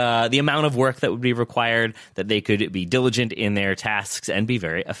the amount of work that would be required, that they could be diligent in their tasks and be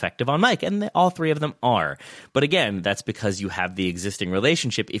very effective on mic. And all 3 of them are. But again, that's because you have the existing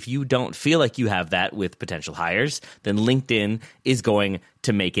relationship. If you don't feel like you have that with potential hires, then LinkedIn is going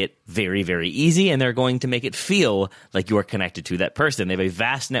to make it very, very easy, and they're going to make it feel like you're connected to that person. They have a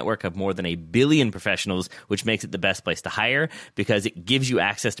vast network of more than 1 billion professionals, which makes it the best place to hire because it gives you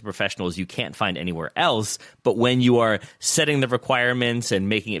access to professionals you can't find anywhere else. But when you are setting the requirements and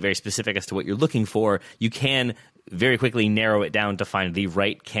making it very specific as to what you're looking for, you can very quickly narrow it down to find the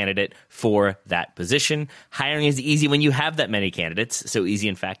right candidate for that position. Hiring is easy when you have that many candidates. So easy,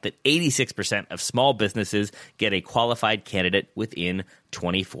 in fact, that 86% of small businesses get a qualified candidate within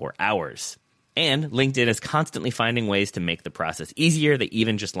 24 hours. And LinkedIn is constantly finding ways to make the process easier. They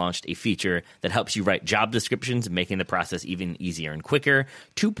even just launched a feature that helps you write job descriptions, making the process even easier and quicker.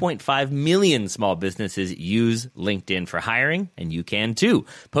 2.5 million small businesses use LinkedIn for hiring, and you can too.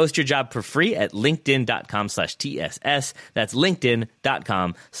 Post your job for free at linkedin.com/TSS. That's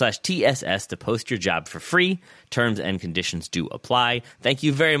linkedin.com/TSS to post your job for free. Terms and conditions do apply. Thank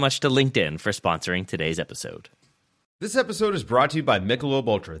you very much to LinkedIn for sponsoring today's episode. This episode is brought to you by Michelob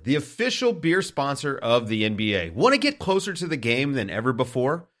Ultra, the official beer sponsor of the NBA. Want to get closer to the game than ever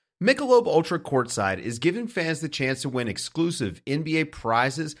before? Michelob Ultra Courtside is giving fans the chance to win exclusive NBA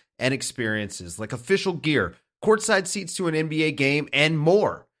prizes and experiences like official gear, courtside seats to an NBA game, and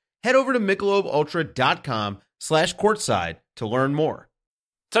more. Head over to MichelobUltra.com/courtside to learn more.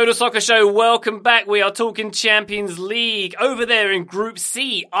 Total Soccer Show, welcome back. We are talking Champions League. Over there in Group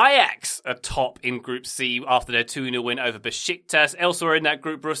C, Ajax are top in Group C after their 2-0 win over Besiktas. Elsewhere in that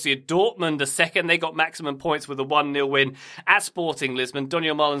group, Borussia Dortmund are second. They got maximum points with a 1-0 win at Sporting Lisbon.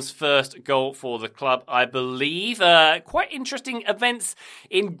 Daniel Mullen's first goal for the club, I believe. Quite interesting events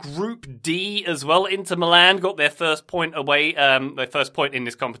in Group D as well. Inter Milan got their first point away, their first point in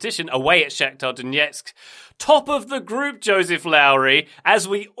this competition, away at Shakhtar Donetsk. Top of the group, Joseph Lowry, as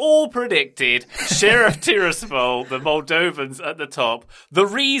we all predicted, Sheriff Tiraspol, the Moldovans at the top. The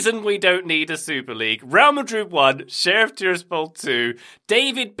reason we don't need a Super League. Real Madrid 1, Sheriff Tiraspol 2,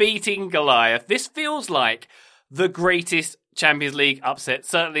 David beating Goliath. This feels like the greatest Champions League upset,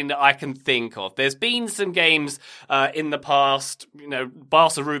 certainly that I can think of. There's been some games in the past,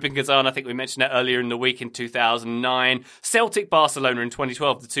 Barca Rubin Kazan, I think we mentioned that earlier in the week in 2009. Celtic Barcelona in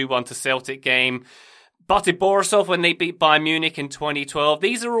 2012, the 2-1 to Celtic game. Bate Borisov when they beat Bayern Munich in 2012.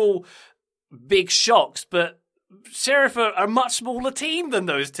 These are all big shocks, but Sheriff are a much smaller team than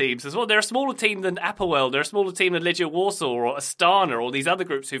those teams as well. They're a smaller team than Apoel. They're a smaller team than Legia Warsaw or Astana or these other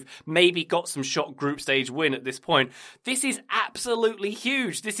groups who've maybe got some shock group stage win at this point. This is absolutely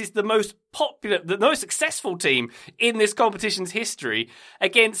huge. This is the most popular, the most successful team in this competition's history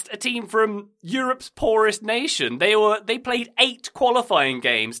against a team from Europe's poorest nation. They played 8 qualifying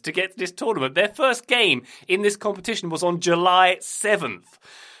games to get to this tournament. Their first game in this competition was on July 7th.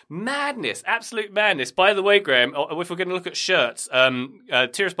 Madness, absolute madness. By the way, Graham, if we're going to look at shirts,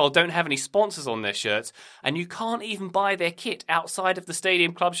 Tiraspol don't have any sponsors on their shirts, and you can't even buy their kit outside of the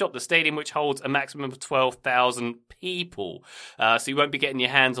Stadium Club shop, the stadium which holds a maximum of 12,000 people. So you won't be getting your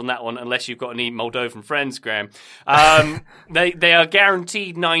hands on that one unless you've got any Moldovan friends, Graham. They are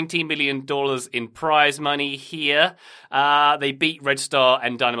guaranteed $19 million in prize money here. They beat Red Star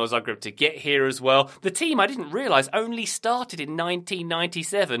and Dynamo Zagreb to get here as well. The team, I didn't realise, only started in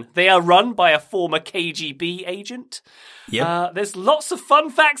 1997. They are run by a former KGB agent. Yep. There's lots of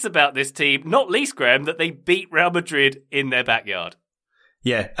fun facts about this team, not least, Graham, that they beat Real Madrid in their backyard.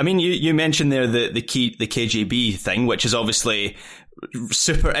 Yeah, I mean, you mentioned there the KGB thing, which is obviously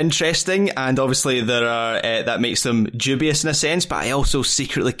super interesting, and obviously there are that makes them dubious in a sense, but I also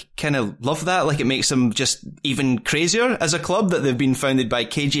secretly kind of love that. Like, it makes them just even crazier as a club that they've been founded by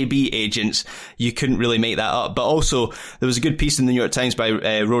KGB agents. You couldn't really make that up. But also, there was a good piece in the New York Times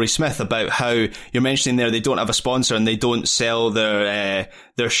by Rory Smith about how you're mentioning there they don't have a sponsor and they don't sell their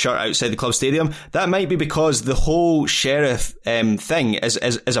their shirt outside the club stadium. That might be because the whole Sheriff thing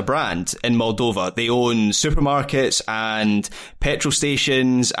is a brand in Moldova. They own supermarkets and petrol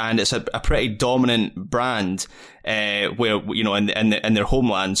stations, and it's a pretty dominant brand where, you know, in their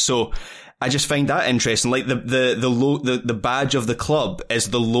homeland. So I just find that interesting. Like the badge of the club is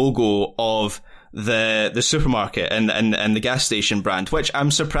the logo of the supermarket and the gas station brand, which I'm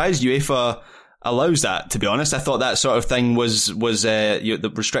surprised UEFA allows that, to be honest. I thought that sort of thing was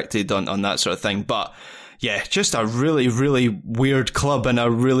restricted on that sort of thing. But yeah, just a really, really weird club and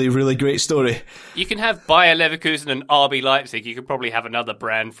a really, really great story. You can have Bayer Leverkusen and RB Leipzig. You could probably have another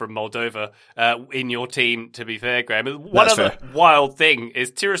brand from Moldova in your team, to be fair, Graham. One other wild thing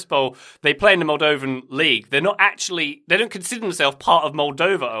is Tiraspol, they play in the Moldovan league. They don't consider themselves part of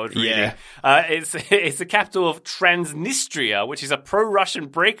Moldova, I would read. Yeah. It's the capital of Transnistria, which is a pro-Russian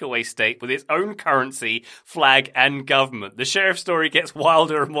breakaway state with its own currency, flag, and government. The Sheriff story gets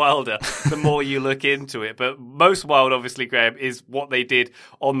wilder and wilder the more you look into it. But most wild, obviously, Graham, is what they did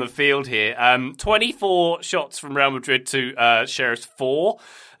on the field here. 24 shots from Real Madrid to Sheriff's 4,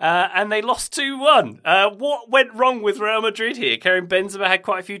 and they lost 2-1. What went wrong with Real Madrid here? Karim Benzema had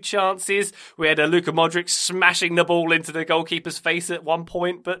quite a few chances. We had Luka Modric smashing the ball into the goalkeeper's face at one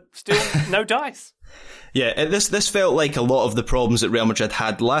point, but still no dice. Yeah, this felt like a lot of the problems that Real Madrid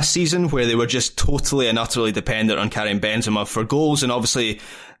had last season, where they were just totally and utterly dependent on Karim Benzema for goals. And obviously,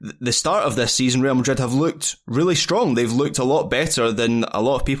 the start of this season, Real Madrid have looked really strong. They've looked a lot better than a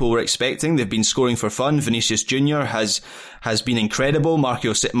lot of people were expecting. They've been scoring for fun. Vinicius Jr. has been incredible.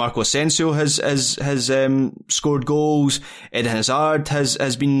 Marco Asensio has scored goals. Eden Hazard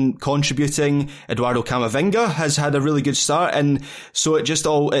has been contributing. Eduardo Camavinga has had a really good start, and so it just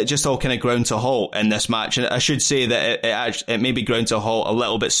all kind of ground to a halt in this match. And I should say that it maybe ground to a halt a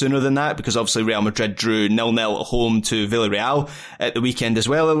little bit sooner than that, because obviously Real Madrid drew 0-0 at home to Villarreal at the weekend as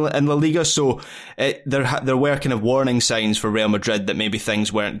well in La Liga. So there were kind of warning signs for Real Madrid that maybe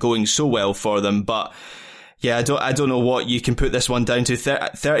things weren't going so well for them. But yeah, I don't know what you can put this one down to.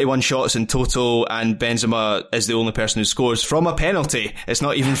 31 shots in total, and Benzema is the only person who scores from a penalty. It's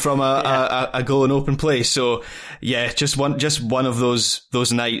not even from a goal in open play. So yeah, just one of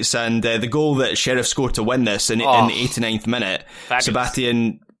those nights. And the goal that Sheriff scored to win this in the 89th minute, fabulous.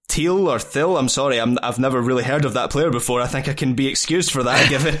 Sebastian Thiel or Thiel, I'm sorry, I've never really heard of that player before. I think I can be excused for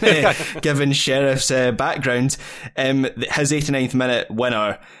that given Sheriff's background. His 89th minute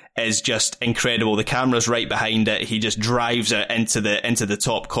winner is just incredible. The camera's right behind it. He just drives it into the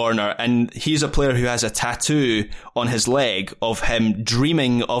top corner, and he's a player who has a tattoo on his leg of him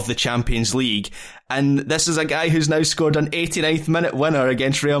dreaming of the Champions League. And this is a guy who's now scored an 89th minute winner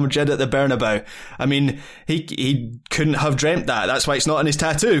against Real Madrid at the Bernabeu. I mean, he couldn't have dreamt that. That's why it's not on his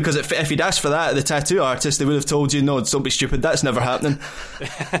tattoo, because if he'd asked for that, the tattoo artist, they would have told you, no, don't be stupid, that's never happening.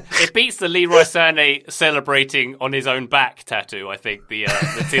 It beats the Leroy Sané celebrating on his own back tattoo, I think, the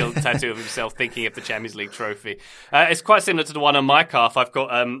teal tattoo of himself thinking of the Champions League trophy. It's quite similar to the one on my calf. I've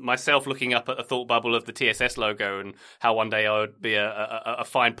got myself looking up at a thought bubble of the TSS logo and how one day I would be a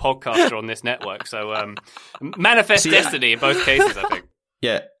fine podcaster on this network. So manifest destiny in both cases, I think.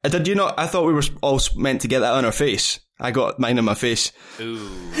 Yeah. Did you not? I thought we were all meant to get that on our face. I got mine on my face.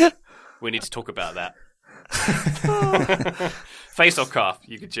 Ooh. We need to talk about that. Face or calf,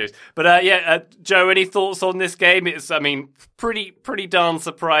 you could choose. But Joe, any thoughts on this game? It's, I mean, pretty darn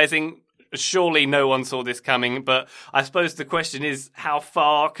surprising. Surely no one saw this coming, but I suppose the question is, how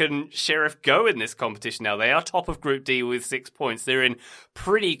far can Sheriff go in this competition now? They are top of Group D with 6 points. They're in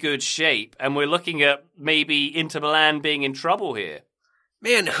pretty good shape, and we're looking at maybe Inter Milan being in trouble here.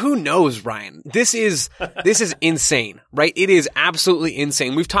 Man, who knows, Ryan? This is insane, right? It is absolutely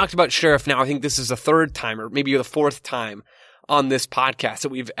insane. We've talked about Sheriff now. I think this is the third time, or maybe the fourth time on this podcast that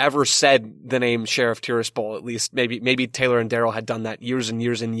we've ever said the name Sheriff Tiraspol. At least maybe Taylor and Daryl had done that years and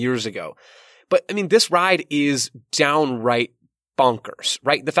years and years ago. But I mean, this ride is downright bonkers,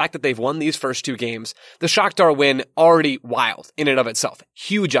 right? The fact that they've won these first two games, the Shakhtar win, already wild in and of itself.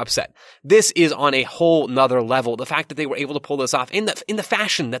 Huge upset. This is on a whole nother level. The fact that they were able to pull this off in the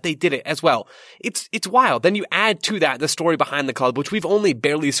fashion that they did it as well. It's wild. Then you add to that the story behind the club, which we've only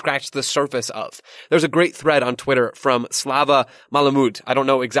barely scratched the surface of. There's a great thread on Twitter from Slava Malamud. I don't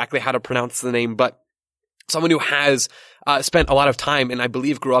know exactly how to pronounce the name, but someone who has spent a lot of time and I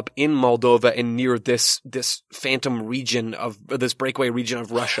believe grew up in Moldova and near this phantom region this breakaway region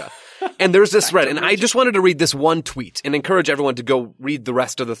of Russia. And there's this thread, and I just wanted to read this one tweet and encourage everyone to go read the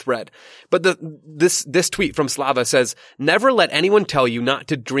rest of the thread. But this tweet from Slava says, "Never let anyone tell you not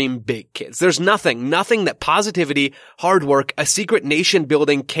to dream big, kids. There's nothing that positivity, hard work, a secret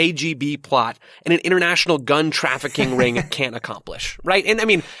nation-building KGB plot, and an international gun trafficking ring can't accomplish." Right? And I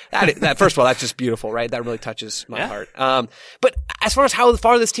mean, that first of all, that's just beautiful, right? That really touches my heart. But as far as how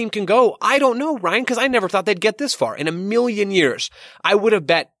far this team can go, I don't know, Ryan, because I never thought they'd get this far. In a million years, I would have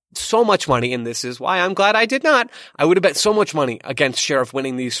bet so much money, and this is why I'm glad I did not. I would have bet so much money against Sheriff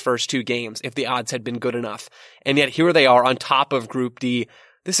winning these first 2 games if the odds had been good enough. And yet here they are on top of Group D.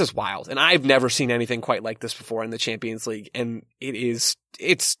 This is wild. And I've never seen anything quite like this before in the Champions League. And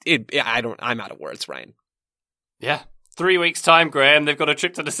I'm out of words, Ryan. Yeah. 3 weeks' time, Graham, they've got a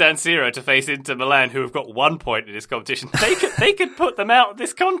trip to the San Siro to face Inter Milan, who have got 1 point in this competition. They could put them out of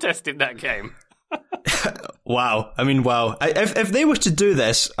this contest in that game. Wow. I mean, wow. If they were to do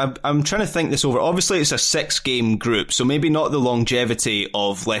this, I'm trying to think this over. Obviously, it's a 6-game group, so maybe not the longevity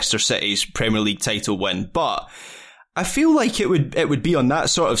of Leicester City's Premier League title win, but I feel like it would be on that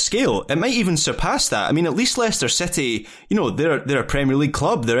sort of scale. It might even surpass that. I mean, at least Leicester City, they're a Premier League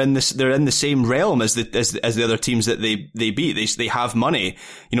club. They're in the same realm as the other teams that they beat. They have money.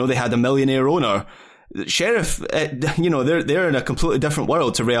 They had a millionaire owner. Sheriff, they're in a completely different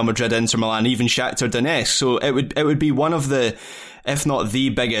world to Real Madrid, Inter Milan, even Shakhtar Donetsk. So it would be one of the, if not the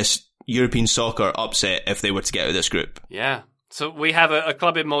biggest European soccer upset if they were to get out of this group. Yeah. So we have a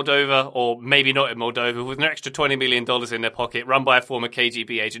club in Moldova, or maybe not in Moldova, with an extra $20 million in their pocket, run by a former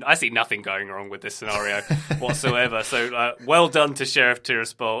KGB agent. I see nothing going wrong with this scenario whatsoever. So well done to Sheriff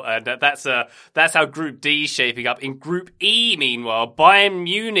Tiraspol. And that's how Group D is shaping up. In Group E, meanwhile, Bayern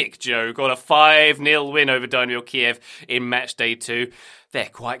Munich, Joe, got a 5-0 win over Dynamo Kiev in match day 2. They're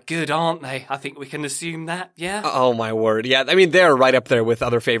quite good, aren't they? I think we can assume that, yeah? Oh, my word. Yeah, I mean, they're right up there with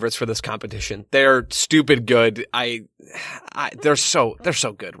other favorites for this competition. They're stupid good. They're so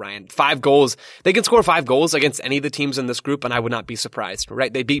good, Ryan. 5 goals. They can score 5 goals against any of the teams in this group, and I would not be surprised,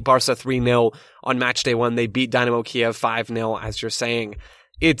 right? They beat Barca 3-0 on match day 1. They beat Dynamo Kiev 5-0, as you're saying.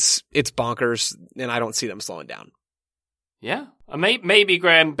 It's bonkers, and I don't see them slowing down. Yeah. Maybe,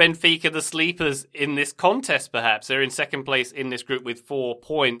 Graham, Benfica, the sleepers in this contest, perhaps. They're in second place in this group with 4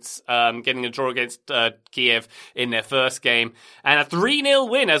 points, getting a draw against Kiev in their first game. And a 3-0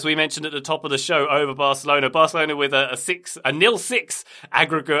 win, as we mentioned at the top of the show, over Barcelona. Barcelona with a 0-6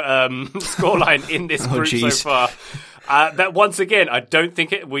 aggregate scoreline in this group so far. That once again, I don't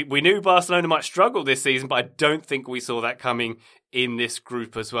think we knew Barcelona might struggle this season, but I don't think we saw that coming in this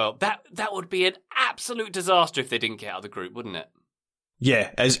group as well. That would be an absolute disaster if they didn't get out of the group, wouldn't it?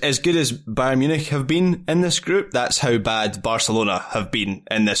 Yeah, as good as Bayern Munich have been in this group, that's how bad Barcelona have been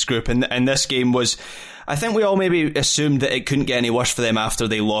in this group. And this game was, I think we all maybe assumed that it couldn't get any worse for them after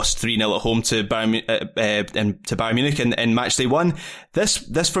they lost 3-0 at home to Bayern Munich in match day 1.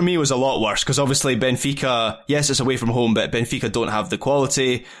 This for me was a lot worse, because obviously Benfica, yes, it's away from home, but Benfica don't have the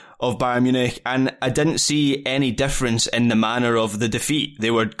quality of Bayern Munich, and I didn't see any difference in the manner of the defeat. They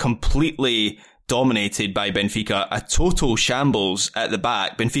were completely dominated by Benfica, a total shambles at the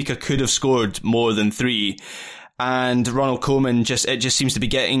back. Benfica could have scored more than 3, and Ronald Koeman it just seems to be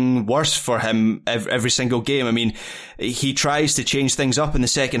getting worse for him every single game. I mean, he tries to change things up in the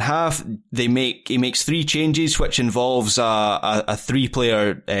second half. He makes 3 changes, which involves a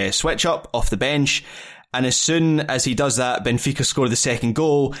 3-player switch up off the bench. And as soon as he does that, Benfica score the second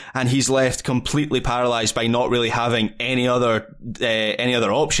goal, and he's left completely paralysed by not really having any other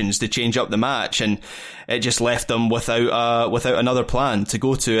options to change up the match, and it just left them without another plan to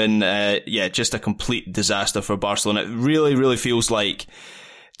go to, and just a complete disaster for Barcelona. It really, really feels like,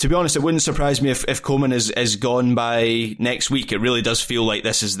 to be honest, it wouldn't surprise me if Koeman is gone by next week. It really does feel like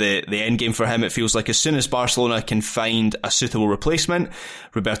this is the end game for him. It feels like as soon as Barcelona can find a suitable replacement,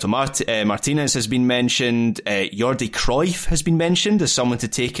 Roberto Martinez has been mentioned, Jordi Cruyff has been mentioned as someone to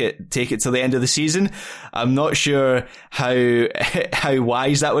take it to the end of the season. I'm not sure how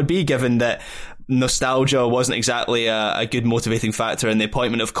wise that would be, given that nostalgia wasn't exactly a good motivating factor in the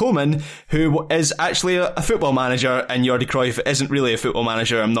appointment of Koeman, who is actually a football manager, and Jordi Cruyff isn't really a football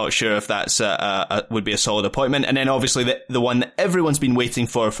manager. I'm not sure if that's would be a solid appointment. And then obviously the one that everyone's been waiting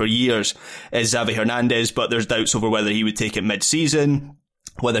for years is Xavi Hernandez, but there's doubts over whether he would take it mid-season,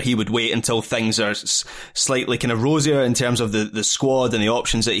 whether he would wait until things are slightly kind of rosier in terms of the squad and the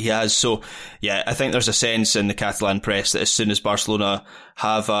options that he has. So, yeah, I think there's a sense in the Catalan press that as soon as Barcelona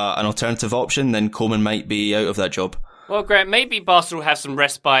have an alternative option, then Koeman might be out of that job. Well, Grant, maybe Barcelona will have some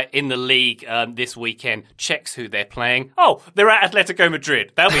respite in the league this weekend. Checks who they're playing. Oh, they're at Atletico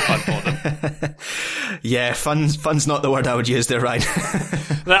Madrid. That'll be fun for them. Yeah, fun's not the word I would use there, Ryan.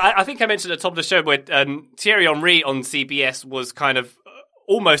 I think I mentioned at the top of the show where Thierry Henry on CBS was kind of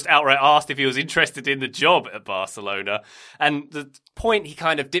almost outright asked if he was interested in the job at Barcelona. And the point he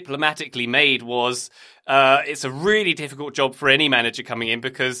kind of diplomatically made was it's a really difficult job for any manager coming in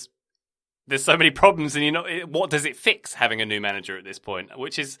because there's so many problems, and what does it fix having a new manager at this point?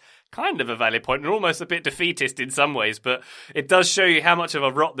 Which is kind of a valid point and almost a bit defeatist in some ways, but it does show you how much of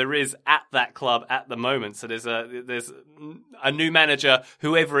a rot there is at that club at the moment. So there's a new manager,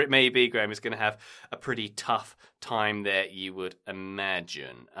 whoever it may be, Graham, is going to have a pretty tough time there, you would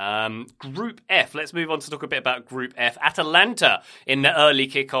imagine. Group F, let's move on to talk a bit about Group F. Atalanta in the early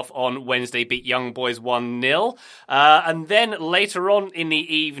kickoff on Wednesday beat Young Boys 1-0. And then later on in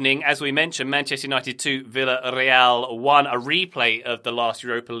the evening, as we mentioned, Manchester United 2, Villarreal 1, a replay of the last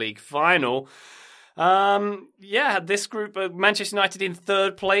Europa League final. This group, Manchester United in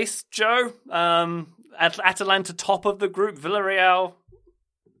third place, Joe. Atalanta top of the group, Villarreal...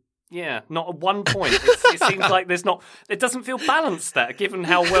 Yeah, not at 1 point. It seems like it doesn't feel balanced, that, given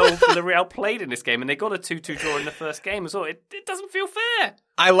how well Villarreal played in this game, and they got a 2-2 draw in the first game as well. It doesn't feel fair.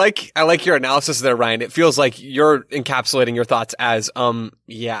 I like your analysis there, Ryan. It feels like you're encapsulating your thoughts as,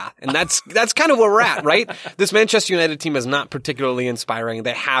 yeah. And that's kind of where we're at, right? This Manchester United team is not particularly inspiring.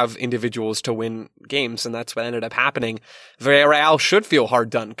 They have individuals to win games, and that's what ended up happening. Villarreal should feel hard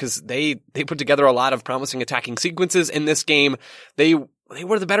done, because they put together a lot of promising attacking sequences in this game. They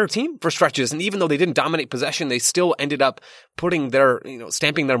were the better team for stretches, and even though they didn't dominate possession, they still ended up putting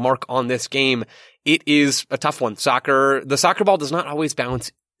stamping their mark on this game. It is a tough one. The soccer ball does not always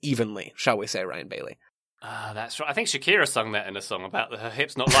bounce evenly, shall we say, Ryan Bailey. That's right. I think Shakira sung that in a song about her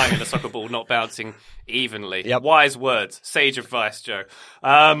hips not lying and the soccer ball not bouncing evenly. Yep. Wise words. Sage advice, Joe.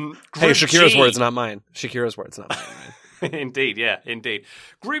 Hey, Shakira's words, not mine. Shakira's words, not mine. Indeed, yeah, indeed.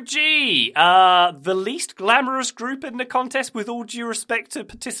 Group G, the least glamorous group in the contest, with all due respect to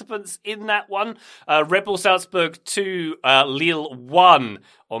participants in that one. Red Bull Salzburg 2, Lille 1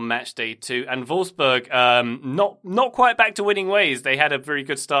 on match day 2, and Wolfsburg not quite back to winning ways. They had a very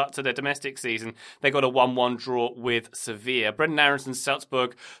good start to their domestic season. They got a 1-1 draw with Sevilla. Brendan Aronson's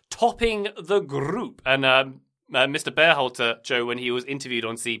Salzburg topping the group, and Mr. Berhalter, Joe, when he was interviewed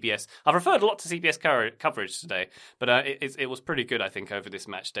on CBS. I've referred a lot to CBS coverage today, but it was pretty good, I think, over this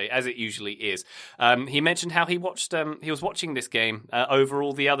match day, as it usually is. He mentioned how he was watching this game over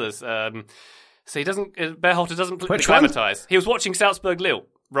all the others. So Berhalter doesn't acclimatise. He was watching Salzburg-Lille.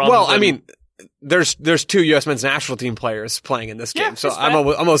 There's 2 U.S. men's national team players playing in this game, so I'm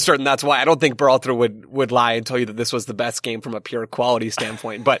almost certain that's why. I don't think Berhalter would lie and tell you that this was the best game from a pure quality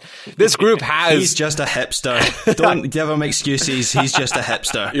standpoint, but this group has... He's just a hipster. Don't give him excuses. He's just a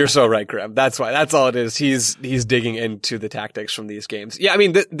hipster. You're so right, Graham. That's why. That's all it is. He's digging into the tactics from these games. Yeah, I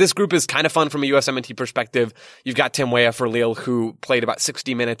mean, this group is kind of fun from a USMNT perspective. You've got Tim Weah for Lille, who played about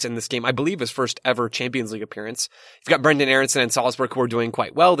 60 minutes in this game. I believe his first ever Champions League appearance. You've got Brendan Aronson and Salzburg, who are doing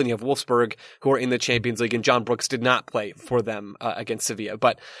quite well. Then you have Wolfsburg, who are in the Champions League, and John Brooks did not play for them against Sevilla.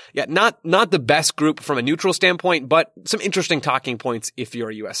 But yeah, not the best group from a neutral standpoint, but some interesting talking points if you're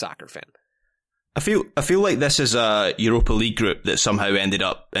a US soccer fan. I feel like this is a Europa League group that somehow ended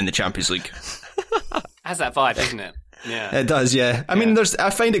up in the Champions League. Has that vibe, doesn't it? Yeah, it does. Yeah, I mean, I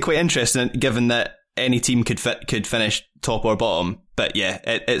find it quite interesting given that any team could finish top or bottom, but yeah,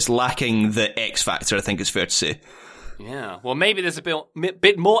 it's lacking the X factor, I think it's fair to say. Yeah, well, maybe there's a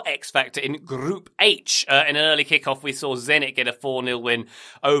bit more X factor in Group H. In an early kickoff, we saw Zenit get a 4-0 win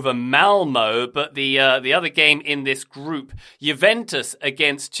over Malmo, but the other game in this group, Juventus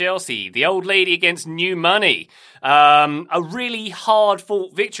against Chelsea, the old lady against new money. A really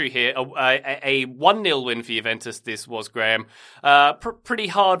hard-fought victory here, a 1-0 win for Juventus. This was, Graham. Pretty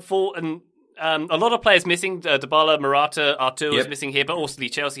hard-fought, and a lot of players missing. Dybala, Morata, Artur was missing here, but also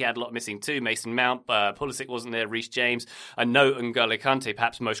Chelsea had a lot missing too. Mason Mount, Pulisic wasn't there, Reece James, and N'Golo Kante,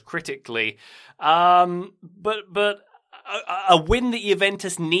 perhaps most critically. But a win that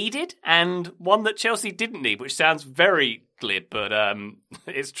Juventus needed and one that Chelsea didn't need, which sounds very glib, but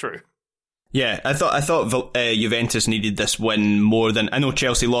it's true. Yeah, I thought Juventus needed this win more than... I know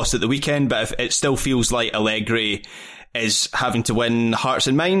Chelsea lost at the weekend, but it still feels like Allegri is having to win hearts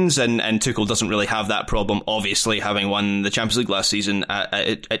and minds, and Tuchel doesn't really have that problem, obviously, having won the Champions League last season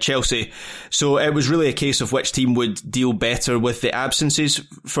at Chelsea. So it was really a case of which team would deal better with the absences.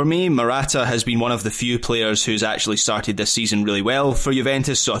 For me, Morata has been one of the few players who's actually started this season really well for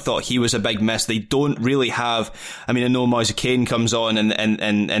Juventus, so I thought he was a big miss. They don't really have, I mean, I know Moise Kean comes on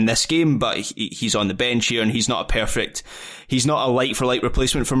in this game, but he's on the bench here, and he's not a like-for-like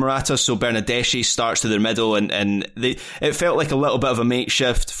replacement for Morata, so Bernardeschi starts to their middle, and it felt like a little bit of a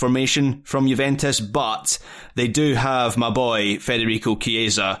makeshift formation from Juventus, but they do have my boy Federico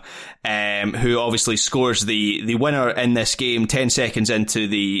Chiesa, who obviously scores the winner in this game 10 seconds into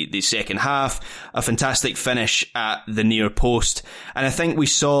the second half. A fantastic finish at the near post. And I think we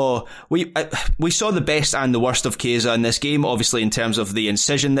saw the best and the worst of Chiesa in this game, obviously in terms of the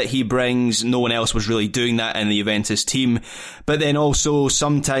incision that he brings. No one else was really doing that in the Juventus team. But then also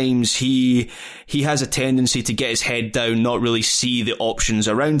sometimes he has a tendency to get his head down, not really see the options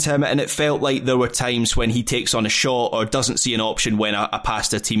around him. And it felt like there were times when he takes on a shot or doesn't see an option when a pass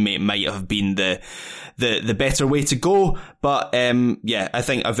to a teammate might have been the better way to go. But I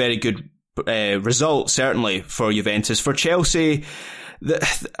think a very good result, certainly, for Juventus. For Chelsea,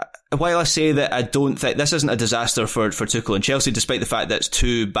 while I say that I don't think this isn't a disaster for Tuchel and Chelsea, despite the fact that it's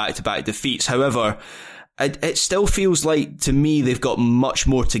 2 back-to-back defeats, however, it still feels like, to me, they've got much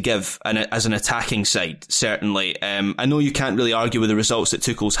more to give as an attacking side, certainly. I know you can't really argue with the results that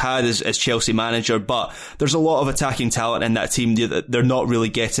Tuchel's had as Chelsea manager, but there's a lot of attacking talent in that team that they're not really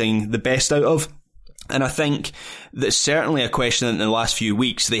getting the best out of. And I think that's certainly a question that in the last few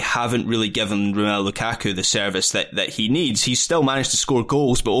weeks they haven't really given Romelu Lukaku the service that he needs. He's still managed to score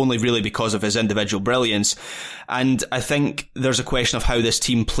goals, but only really because of his individual brilliance. And I think there's a question of how this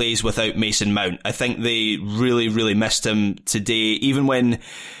team plays without Mason Mount. I think they really, really missed him today. Even when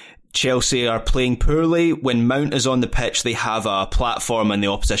Chelsea are playing poorly, when Mount is on the pitch, they have a platform in the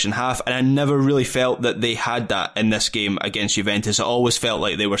opposition half, and I never really felt that they had that in this game against Juventus. I always felt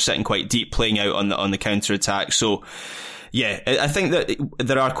like they were sitting quite deep, playing out on the counter-attack. So yeah, I think that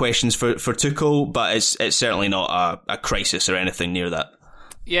there are questions for Tuchel, but it's certainly not a crisis or anything near that.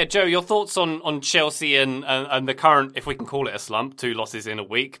 Yeah, Joe, your thoughts on Chelsea and the current, if we can call it a slump, 2 losses in a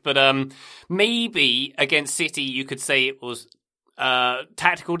week, but maybe against City you could say it was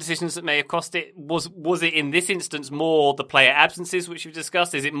tactical decisions that may have cost it. Was it in this instance more the player absences which we've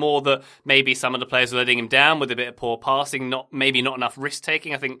discussed? Is it more that maybe some of the players were letting him down with a bit of poor passing, maybe not enough risk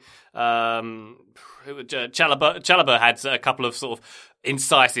taking? I think Chalobah had a couple of sort of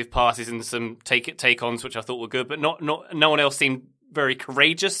incisive passes and some take-ons which I thought were good, but no one else seemed very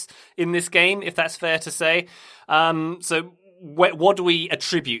courageous in this game, if that's fair to say. So what do we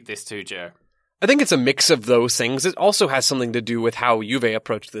attribute this to, Joe? I think it's a mix of those things. It also has something to do with how Juve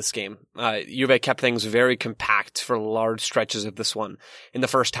approached this game. Juve kept things very compact for large stretches of this one. In the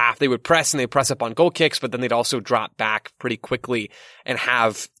first half, they would press, and they'd press up on goal kicks, but then they'd also drop back pretty quickly and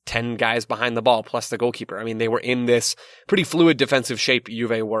have 10 guys behind the ball plus the goalkeeper. I mean, they were in this pretty fluid defensive shape,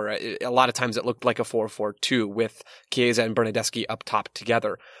 Juve were. A lot of times it looked like a 4-4-2 with Chiesa and Bernardeschi up top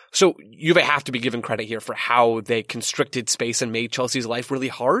together. So Juve have to be given credit here for how they constricted space and made Chelsea's life really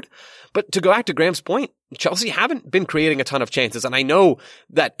hard. But to go back to Graham's point, Chelsea haven't been creating a ton of chances. And I know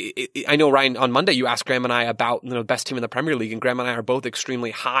that, Ryan, on Monday you asked Graham and I about the best team in the Premier League, and Graham and I are both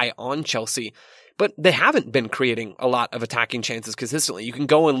extremely high on Chelsea. But they haven't been creating a lot of attacking chances consistently. You can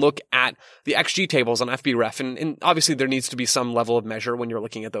go and look at the XG tables on FBref, and obviously there needs to be some level of measure when you're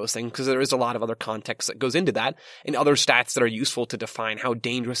looking at those things, because there is a lot of other context that goes into that, and other stats that are useful to define how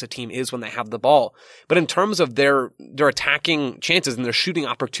dangerous a team is when they have the ball. But in terms of their attacking chances and their shooting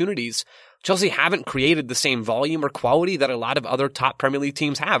opportunities, Chelsea haven't created the same volume or quality that a lot of other top Premier League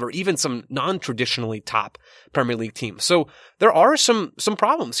teams have, or even some non-traditionally top Premier League teams. So there are some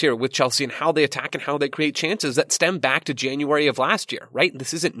problems here with Chelsea and how they attack and how they create chances that stem back to January of last year, right?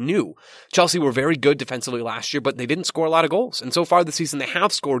 This isn't new. Chelsea were very good defensively last year, but they didn't score a lot of goals. And so far this season, they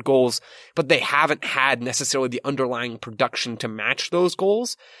have scored goals, but they haven't had necessarily the underlying production to match those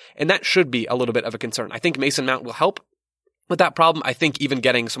goals. And that should be a little bit of a concern. I think Mason Mount will help with that problem. I think even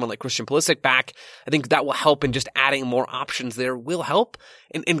getting someone like Christian Pulisic back, I think that will help, and just adding more options there will help.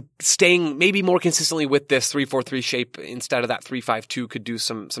 And staying maybe more consistently with this 3-4-3 shape instead of that 3-5-2 could do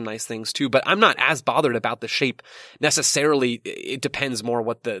some nice things too. But I'm not as bothered about the shape necessarily. It depends more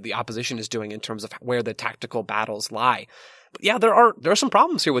what the opposition is doing in terms of where the tactical battles lie. But yeah, there are some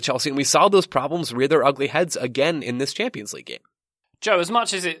problems here with Chelsea, and we saw those problems rear their ugly heads again in this Champions League game. Joe, as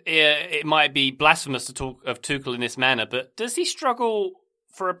much as it might be blasphemous to talk of Tuchel in this manner, but does he struggle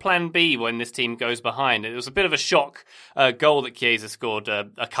for a plan B when this team goes behind? It was a bit of a shock goal that Chiesa scored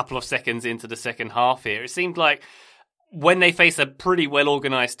a couple of seconds into the second half here. It seemed like when they face a pretty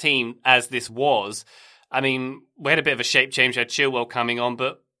well-organized team as this was, I mean, we had a bit of a shape change, had Chilwell coming on,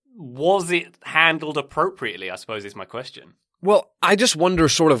 but was it handled appropriately, I suppose is my question. Well, I just wonder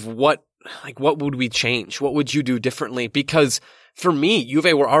sort of what would we change? What would you do differently? Because for me,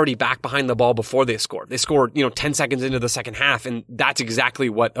 Juve were already back behind the ball before they scored. They scored, 10 seconds into the second half, and that's exactly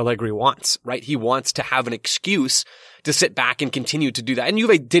what Allegri wants, right? He wants to have an excuse to sit back and continue to do that. And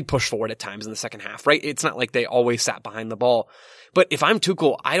Juve did push forward at times in the second half, right? It's not like they always sat behind the ball. But if I'm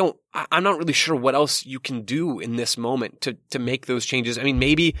Tuchel, I'm not really sure what else you can do in this moment to make those changes. I mean,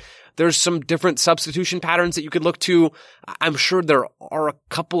 maybe there's some different substitution patterns that you could look to. I'm sure there are a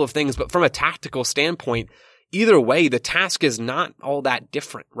couple of things, but from a tactical standpoint, either way, the task is not all that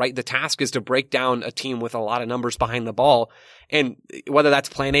different, right? The task is to break down a team with a lot of numbers behind the ball. And whether that's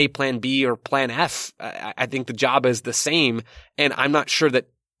plan A, plan B, or plan F, I think the job is the same. And I'm not sure that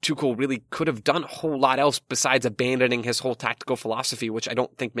Tuchel really could have done a whole lot else besides abandoning his whole tactical philosophy, which I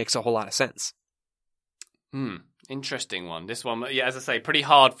don't think makes a whole lot of sense. Interesting one. This one, yeah, as I say, pretty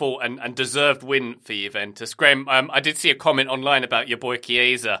hard fought and deserved win for Juventus. Graham, I did see a comment online about your boy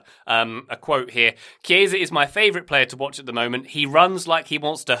Chiesa. A quote here: "Chiesa is my favourite player to watch at the moment. He runs like he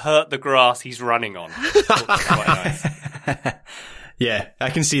wants to hurt the grass he's running on." Quite nice. Yeah, I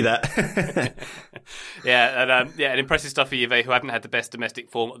can see that. And impressive stuff for Juve, who haven't had the best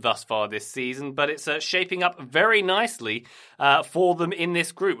domestic form thus far this season, but it's shaping up very nicely for them in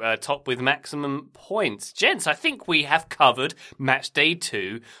this group, top with maximum points. Gents, I think we have covered match day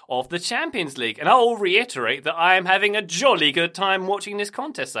 2 of the Champions League, and I'll reiterate that I am having a jolly good time watching this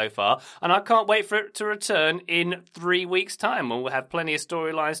contest so far, and I can't wait for it to return in 3 weeks' time, when we'll have plenty of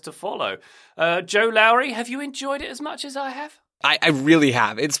storylines to follow. Joe Lowry, have you enjoyed it as much as I have? I really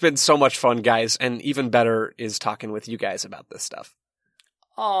have. It's been so much fun, guys, and even better is talking with you guys about this stuff.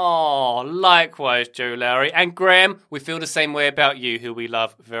 Oh, likewise, Joe Lowry. And Graham, we feel the same way about you, who we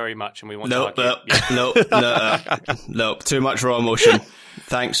love very much, and we want to Nope, too much raw emotion.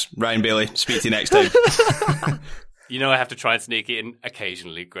 Thanks, Ryan Bailey. Speak to you next time. You know I have to try and sneak it in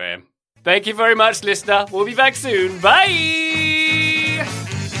occasionally, Graham. Thank you very much, listener. We'll be back soon. Bye!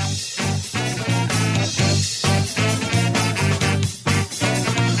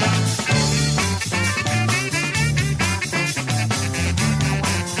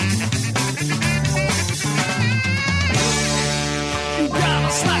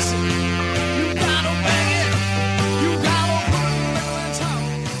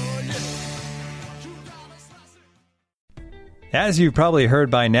 As you've probably heard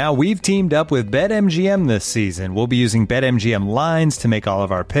by now, we've teamed up with BetMGM this season. We'll be using BetMGM lines to make all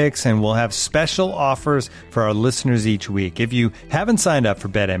of our picks, and we'll have special offers for our listeners each week. If you haven't signed up for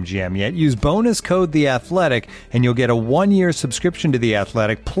BetMGM yet, use bonus code The Athletic, and you'll get a 1-year subscription to The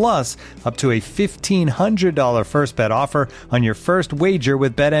Athletic, plus up to a $1,500 first bet offer on your first wager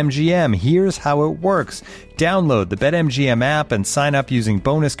with BetMGM. Here's how it works. Download the BetMGM app and sign up using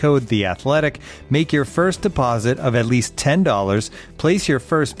bonus code The Athletic. Make your first deposit of at least $10. Place your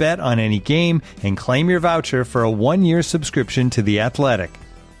first bet on any game and claim your voucher for a 1-year subscription to The Athletic.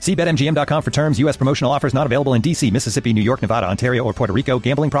 See BetMGM.com for terms. U.S. promotional offers not available in D.C., Mississippi, New York, Nevada, Ontario, or Puerto Rico.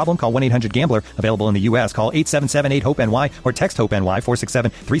 Gambling problem? Call 1-800-GAMBLER. Available in the U.S. Call 877-8-HOPE-NY or text HOPE-NY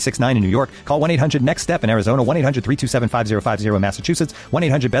 467-369 in New York. Call 1-800-NEXT-STEP in Arizona. 1-800-327-5050 in Massachusetts.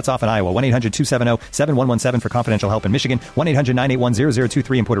 1-800-BETS-OFF in Iowa. 1-800-270-7117 for confidential help in Michigan.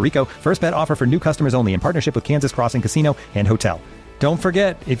 1-800-981-0023 in Puerto Rico. First bet offer for new customers only in partnership with Kansas Crossing Casino and Hotel. Don't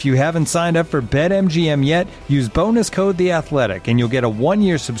forget, if you haven't signed up for BetMGM yet, use bonus code The Athletic, and you'll get a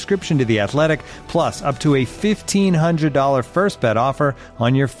 1-year subscription to The Athletic, plus up to a $1,500 first bet offer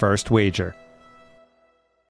on your first wager.